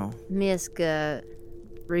don't know. Miska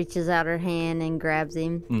reaches out her hand and grabs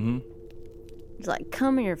him. Mm-hmm. He's like,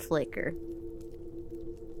 come here, Flicker.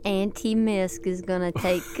 Auntie Misk is gonna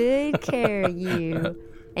take good care of you.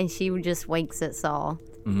 And she just winks at Saul.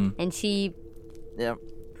 Mm-hmm. And she Yep.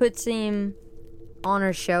 puts him on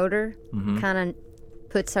her shoulder, Mm-hmm. kind of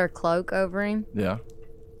puts her cloak over him, Yeah.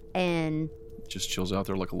 and Just chills out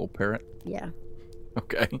there like a little parrot. yeah.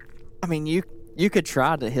 Okay. I mean, you could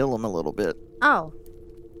try to heal him a little bit. Oh,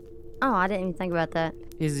 I didn't even think about that.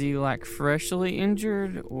 Is he like freshly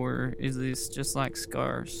injured, or is this just like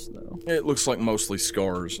scars though? It looks like mostly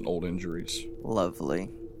scars and old injuries. Lovely.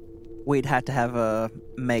 We'd have to have a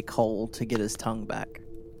make whole to get his tongue back.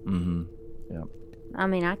 Mm-hmm. I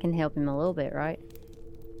mean, I can help him a little bit, right?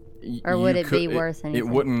 Y- Or you would it be could- worth It anything?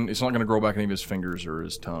 wouldn't. It's not going to grow back any of his fingers or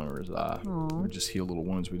his tongue or his eye. It Aw. would just heal little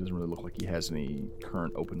wounds, but he doesn't really look like he has any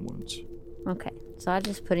current open wounds. Okay, so I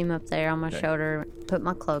just put him up there on my Okay. shoulder, put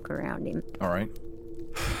my cloak around him. All right.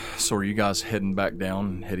 So are you guys heading back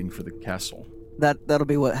down, heading for the castle? That'll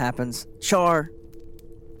be what happens. Char,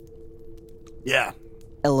 Yeah.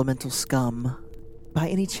 elemental scum. By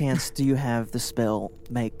any chance, do you have the spell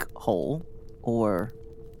Make Whole or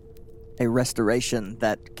a restoration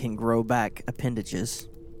that can grow back appendages?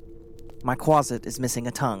 My Quasit is missing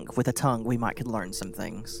a tongue. With a tongue, we might could learn some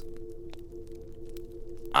things.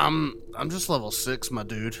 I'm just level 6, my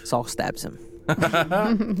dude. Saul stabs him.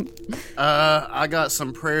 I got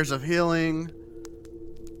some prayers of healing.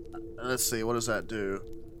 Let's see, what does that do?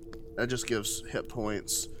 That just gives hit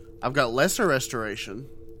points. I've got lesser restoration.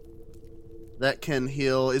 That can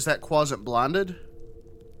heal. Is that Quasit blinded?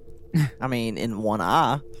 I mean, in one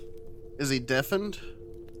eye, Is he deafened?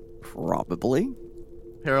 probably.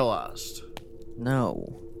 Paralyzed?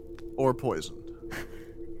 No. Or poisoned?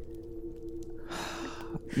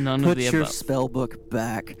 None Put of the your above. spell book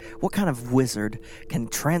back. What kind of wizard can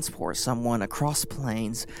transport someone across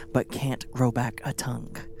planes but can't grow back a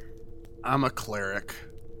tongue? I'm a cleric.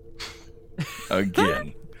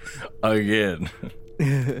 Again. Again.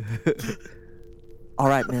 All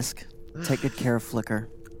right, Misk. Take good care of Flicker.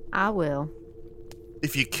 I will.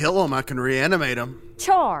 If you kill him, I can reanimate him.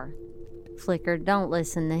 Char! Flicker, don't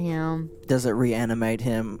listen to him. Does it reanimate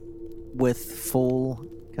him with full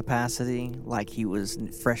capacity, like he was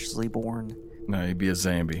freshly born? No, he'd be a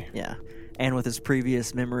zombie. Yeah. And with his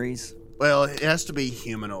previous memories? Well, it has to be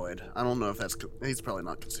humanoid. I don't know if that's... He's probably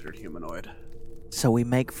not considered humanoid. So we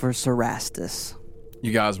make for Cerastus.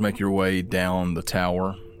 You guys make your way down the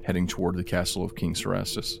tower, heading toward the castle of King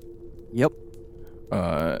Cerastus. Yep.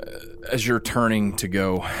 As you're turning to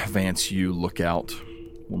go, Vance, you look out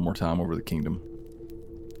one more time over the kingdom.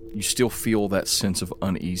 You still feel that sense of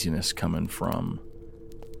uneasiness coming from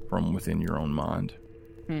within your own mind.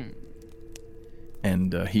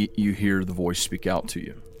 And you hear the voice speak out to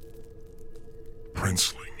you.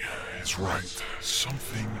 Princeling is right.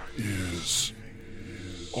 Something is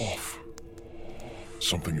off.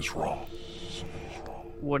 Something is wrong.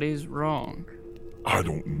 What is wrong? I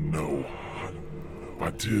don't know. I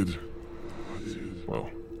did. Well,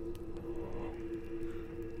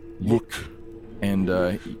 look.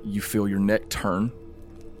 And you feel your neck turn.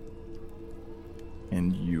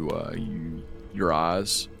 And your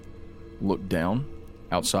eyes look down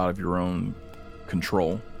outside of your own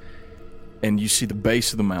control. And you see the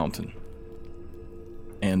base of the mountain.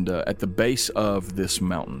 And at the base of this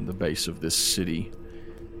mountain, the base of this city,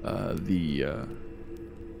 the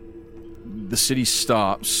city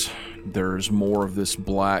stops. There's more of this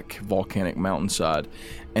black volcanic mountainside,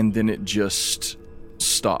 and then it just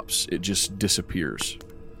stops. It just disappears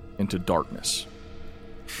into darkness.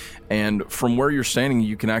 And from where you're standing,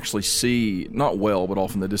 you can actually see, not well, but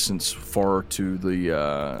off in the distance, far to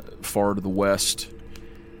the west,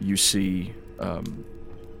 you see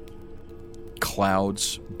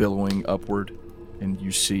clouds billowing upward and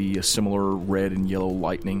you see a similar red and yellow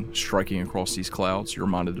lightning striking across these clouds. You're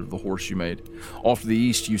reminded of the horse you made. Off to the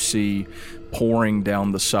east, you see pouring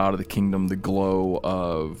down the side of the kingdom the glow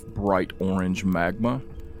of bright orange magma.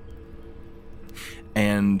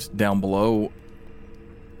 And down below,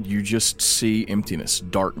 you just see emptiness,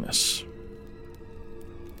 darkness.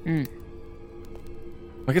 Like,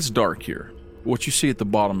 it's dark here. What you see at the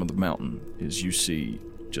bottom of the mountain is you see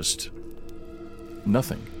just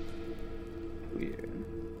nothing. Weird.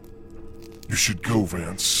 You should go,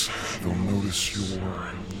 Vance. They'll notice you're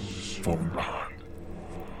falling behind.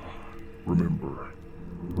 Remember,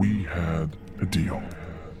 we had a deal.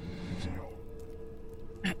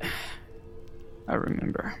 I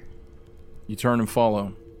remember. You turn and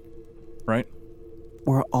follow, right?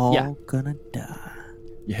 We're all Yeah. gonna die.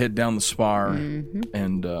 You head down the spire,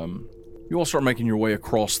 and you all start making your way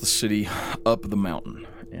across the city, up the mountain,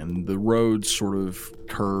 and the roads sort of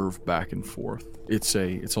curve back and forth. It's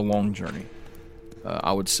a long journey.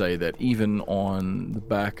 I would say that even on the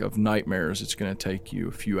back of Nightmares, it's going to take you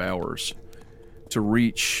a few hours to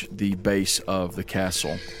reach the base of the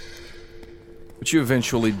castle. But you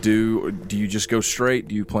eventually do. Do you just go straight?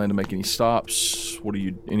 Do you plan to make any stops?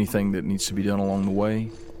 Anything that needs to be done along the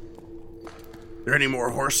way? There any more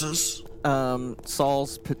horses?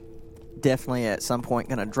 Saul's definitely at some point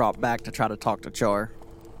gonna drop back to try to talk to Char.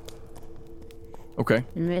 Okay,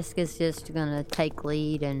 And Risk is just gonna take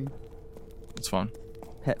lead and that's fine.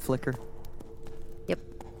 Pet flicker. yep.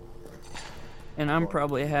 And I'm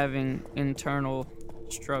probably having internal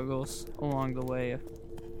struggles along the way.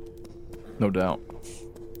 No doubt.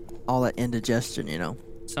 All that indigestion, you know.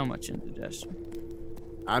 So much indigestion.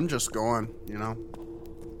 I'm just going,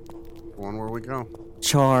 going where we go.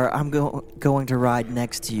 Char, I'm going to ride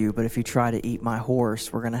next to you, but if you try to eat my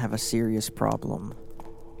horse, we're gonna have a serious problem.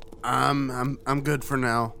 I'm good for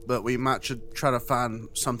now, but we might should try to find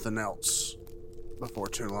something else before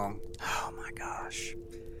too long. Oh my gosh.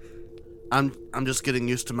 I'm just getting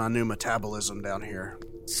used to my new metabolism down here.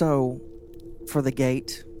 So, for the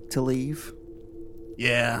gate to leave,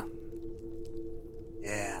 Yeah.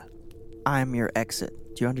 I'm your exit.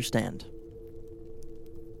 Do you understand?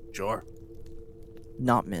 Sure.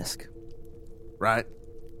 Not Misk. Right.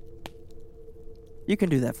 You can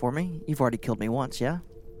do that for me. You've already killed me once, yeah?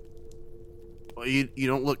 Well, you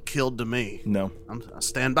don't look killed to me. No. I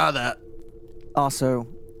stand by that. Also,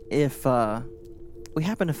 if we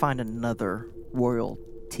happen to find another royal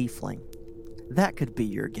tiefling, that could be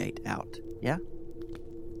your gate out, yeah?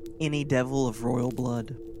 Any devil of royal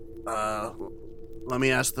blood? Let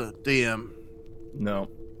me ask the DM. No.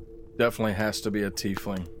 Definitely has to be a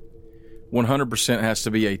tiefling. 100% has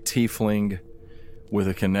to be a tiefling with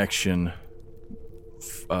a connection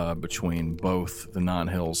between both the Nine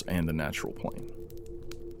Hills and the natural plane.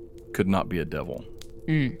 Could not be a devil.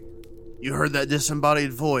 You heard that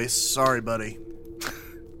disembodied voice. Sorry, buddy.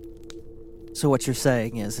 So what you're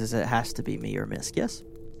saying is it has to be me or Misk, yes?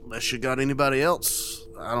 Unless you got anybody else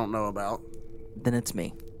I don't know about. Then it's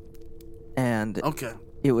me. And Okay.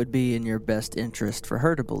 it would be in your best interest for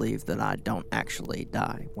her to believe that I don't actually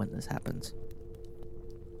die when this happens.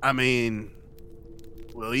 I mean,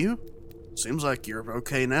 will you? Seems like you're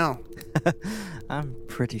okay now. I'm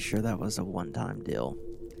pretty sure that was a one-time deal.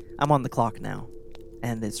 I'm on the clock now,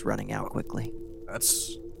 and it's running out quickly.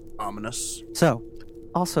 That's ominous. So,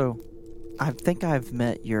 also, I think I've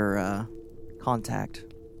met your contact.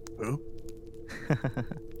 Who?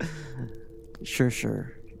 Sure,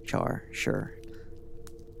 Char, sure.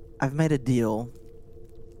 I've made a deal,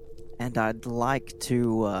 and I'd like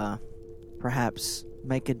to perhaps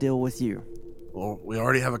make a deal with you. Well, we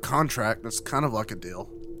already have a contract. That's kind of like a deal.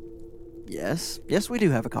 Yes, we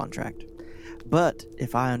do have a contract. But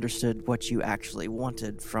if I understood what you actually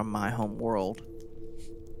wanted from my home world,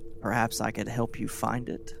 perhaps I could help you find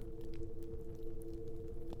it.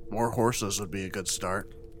 More horses would be a good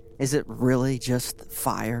start. Is it really just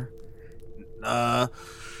fire? No,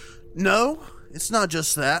 it's not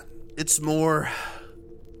just that. It's more...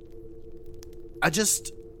 I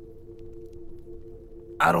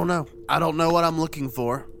don't know. I don't know what I'm looking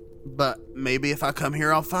for, but maybe if I come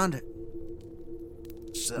here, I'll find it.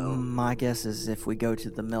 So, My guess is if we go to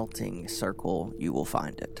the melting circle, you will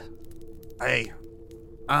find it. hey,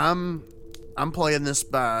 I'm playing this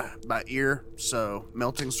by ear, so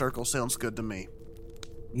melting circle sounds good to me.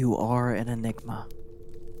 You are an enigma.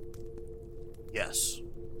 Yes.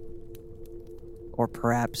 Or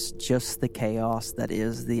perhaps just the chaos that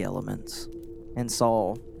is the elements. And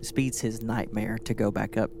Saul speeds his nightmare to go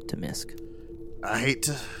back up to Misk. I hate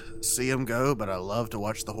to see him go, but I love to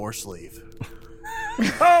watch the horse leave.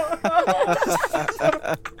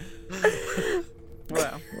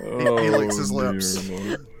 licks his lips.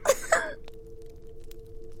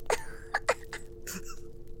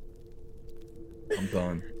 I'm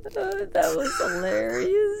done. That was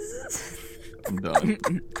hilarious. I'm done.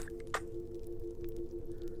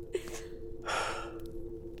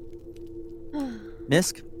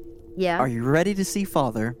 Misk, Yeah, are you ready to see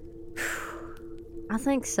Father? I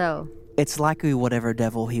think so. It's likely whatever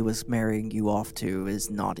devil he was marrying you off to is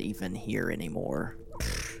not even here anymore.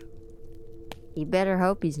 You better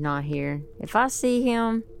hope he's not here. If I see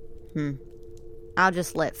him, I'll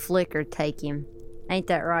just let Flicker take him. Ain't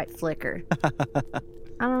that right, Flicker?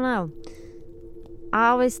 I don't know. I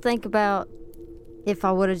always think about if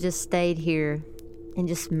I would have just stayed here and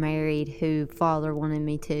just married who Father wanted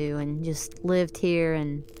me to and just lived here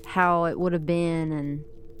and how it would have been, and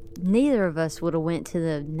neither of us would have went to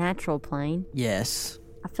the natural plane. Yes.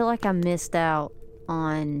 I feel like I missed out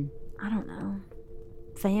on, I don't know,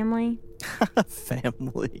 family.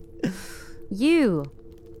 Family. You.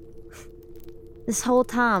 This whole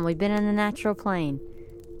time we've been in the natural plane.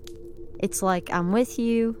 It's like I'm with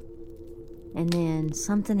you, and then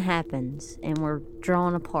something happens, and we're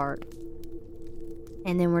drawn apart.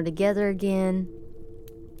 And then we're together again,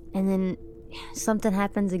 and then something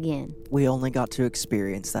happens again. We only got to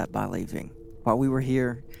experience that by leaving. While we were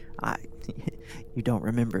here, you don't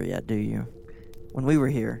remember yet, do you? When we were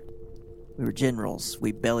here, we were generals.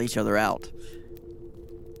 We bail each other out.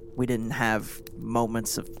 We didn't have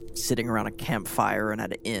moments of sitting around a campfire and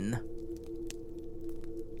at an inn.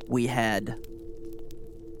 We had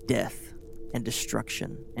death and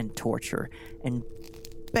destruction and torture and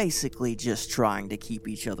basically just trying to keep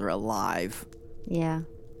each other alive. Yeah.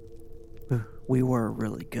 We were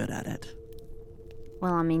really good at it.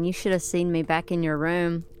 Well, I mean, you should have seen me back in your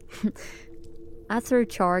room. I threw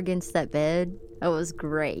Char against that bed. It was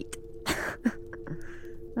great.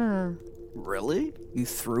 Really? You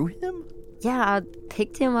threw him? Yeah, I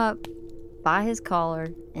picked him up by his collar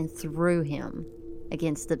and threw him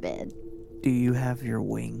against the bed. Do you have your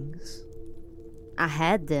wings? I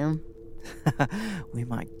had them. We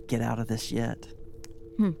might get out of this yet.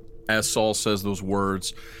 As Saul says those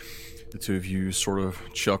words, the two of you sort of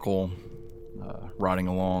chuckle, riding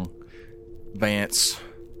along. Vance,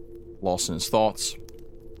 lost in his thoughts.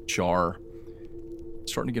 Char,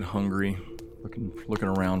 starting to get hungry, looking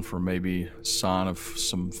around for maybe a sign of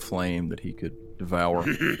some flame that he could devour.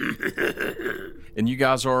 And you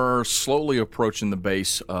guys are slowly approaching the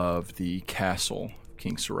base of the castle of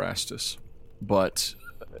King Cerastus. But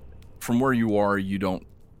from where you are, you don't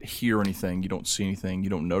hear anything, you don't see anything, you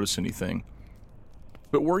don't notice anything.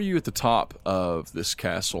 But were you at the top of this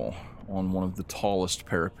castle, on one of the tallest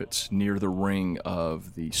parapets, near the ring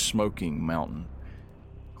of the smoking mountain,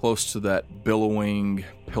 close to that billowing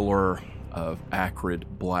pillar of acrid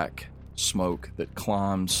black smoke that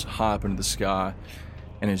climbs high up into the sky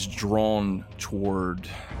and is drawn toward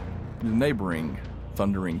the neighboring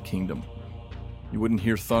thundering kingdom? You wouldn't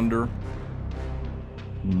hear thunder,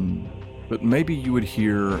 but maybe you would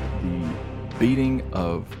hear the beating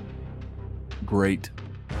of great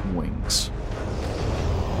wings.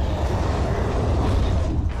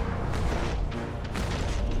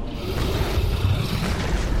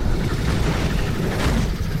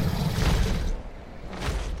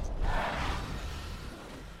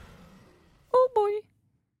 Oh boy.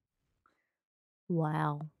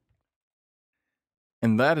 Wow.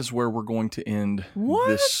 And that is where we're going to end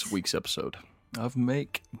this week's episode of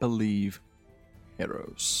Make Believe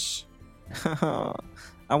Heroes.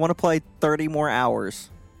 I want to play 30 more hours.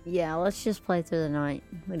 Yeah, let's just play through the night.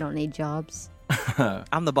 We don't need jobs.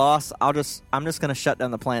 I'm the boss. I'm just gonna shut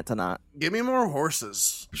down the plant tonight. Give me more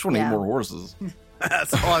horses. I just want to Yeah. need more horses.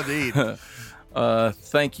 That's all I need.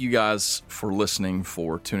 Thank you guys for listening,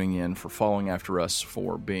 for tuning in, for following after us,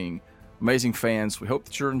 for being amazing fans. We hope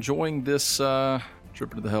that you're enjoying this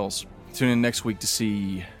trip into the Hells. Tune in next week to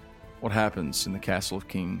see what happens in the castle of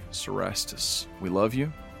King Cerastus. We love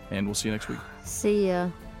you, and we'll see you next week. See ya.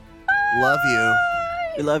 Love you.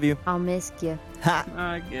 We love you. I'll miss you. Ha!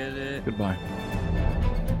 I get it. Goodbye.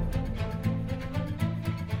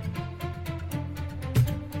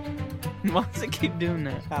 Why does it keep doing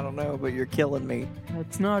that? I don't know, but you're killing me.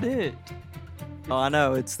 That's not it. Oh, I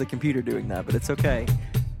know. It's the computer doing that, but it's okay.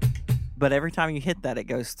 But every time you hit that, it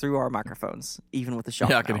goes through our microphones, even with the shock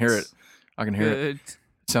Yeah, I can hear it. mounts. I can hear it. Good.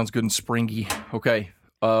 It sounds good and springy. Okay.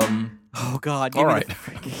 Oh, God. Give All me right. the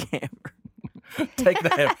freaking hammer.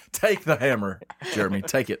 Take the hammer, Jeremy.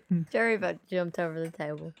 Take it. Jerry about jumped over the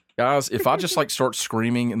table. Guys, if I just start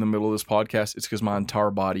screaming in the middle of this podcast, it's because my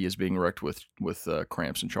entire body is being wrecked with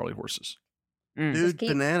cramps and Charlie horses. Dude, keep-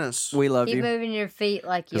 bananas. We love Keep you. moving your feet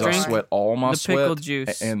like you Because I are. sweat all my The pickle sweat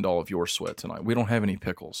juice. and all of your sweat tonight. We don't have any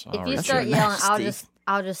pickles. I If you already start checked. yelling, nasty.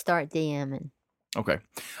 I'll just start DMing. Okay.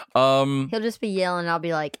 He'll just be yelling. I'll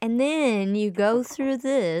be like, and then you go through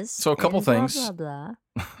this. So a couple and blah, things. Blah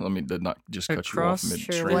blah. Let me did not just cut Across- you off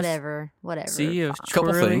Sure, mid-stream. whatever. See you, fine.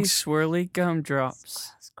 Couple swirly, things. swirly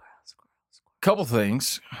gumdrops. Couple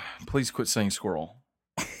things. Please quit saying squirrel.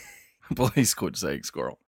 Please quit saying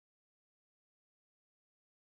squirrel.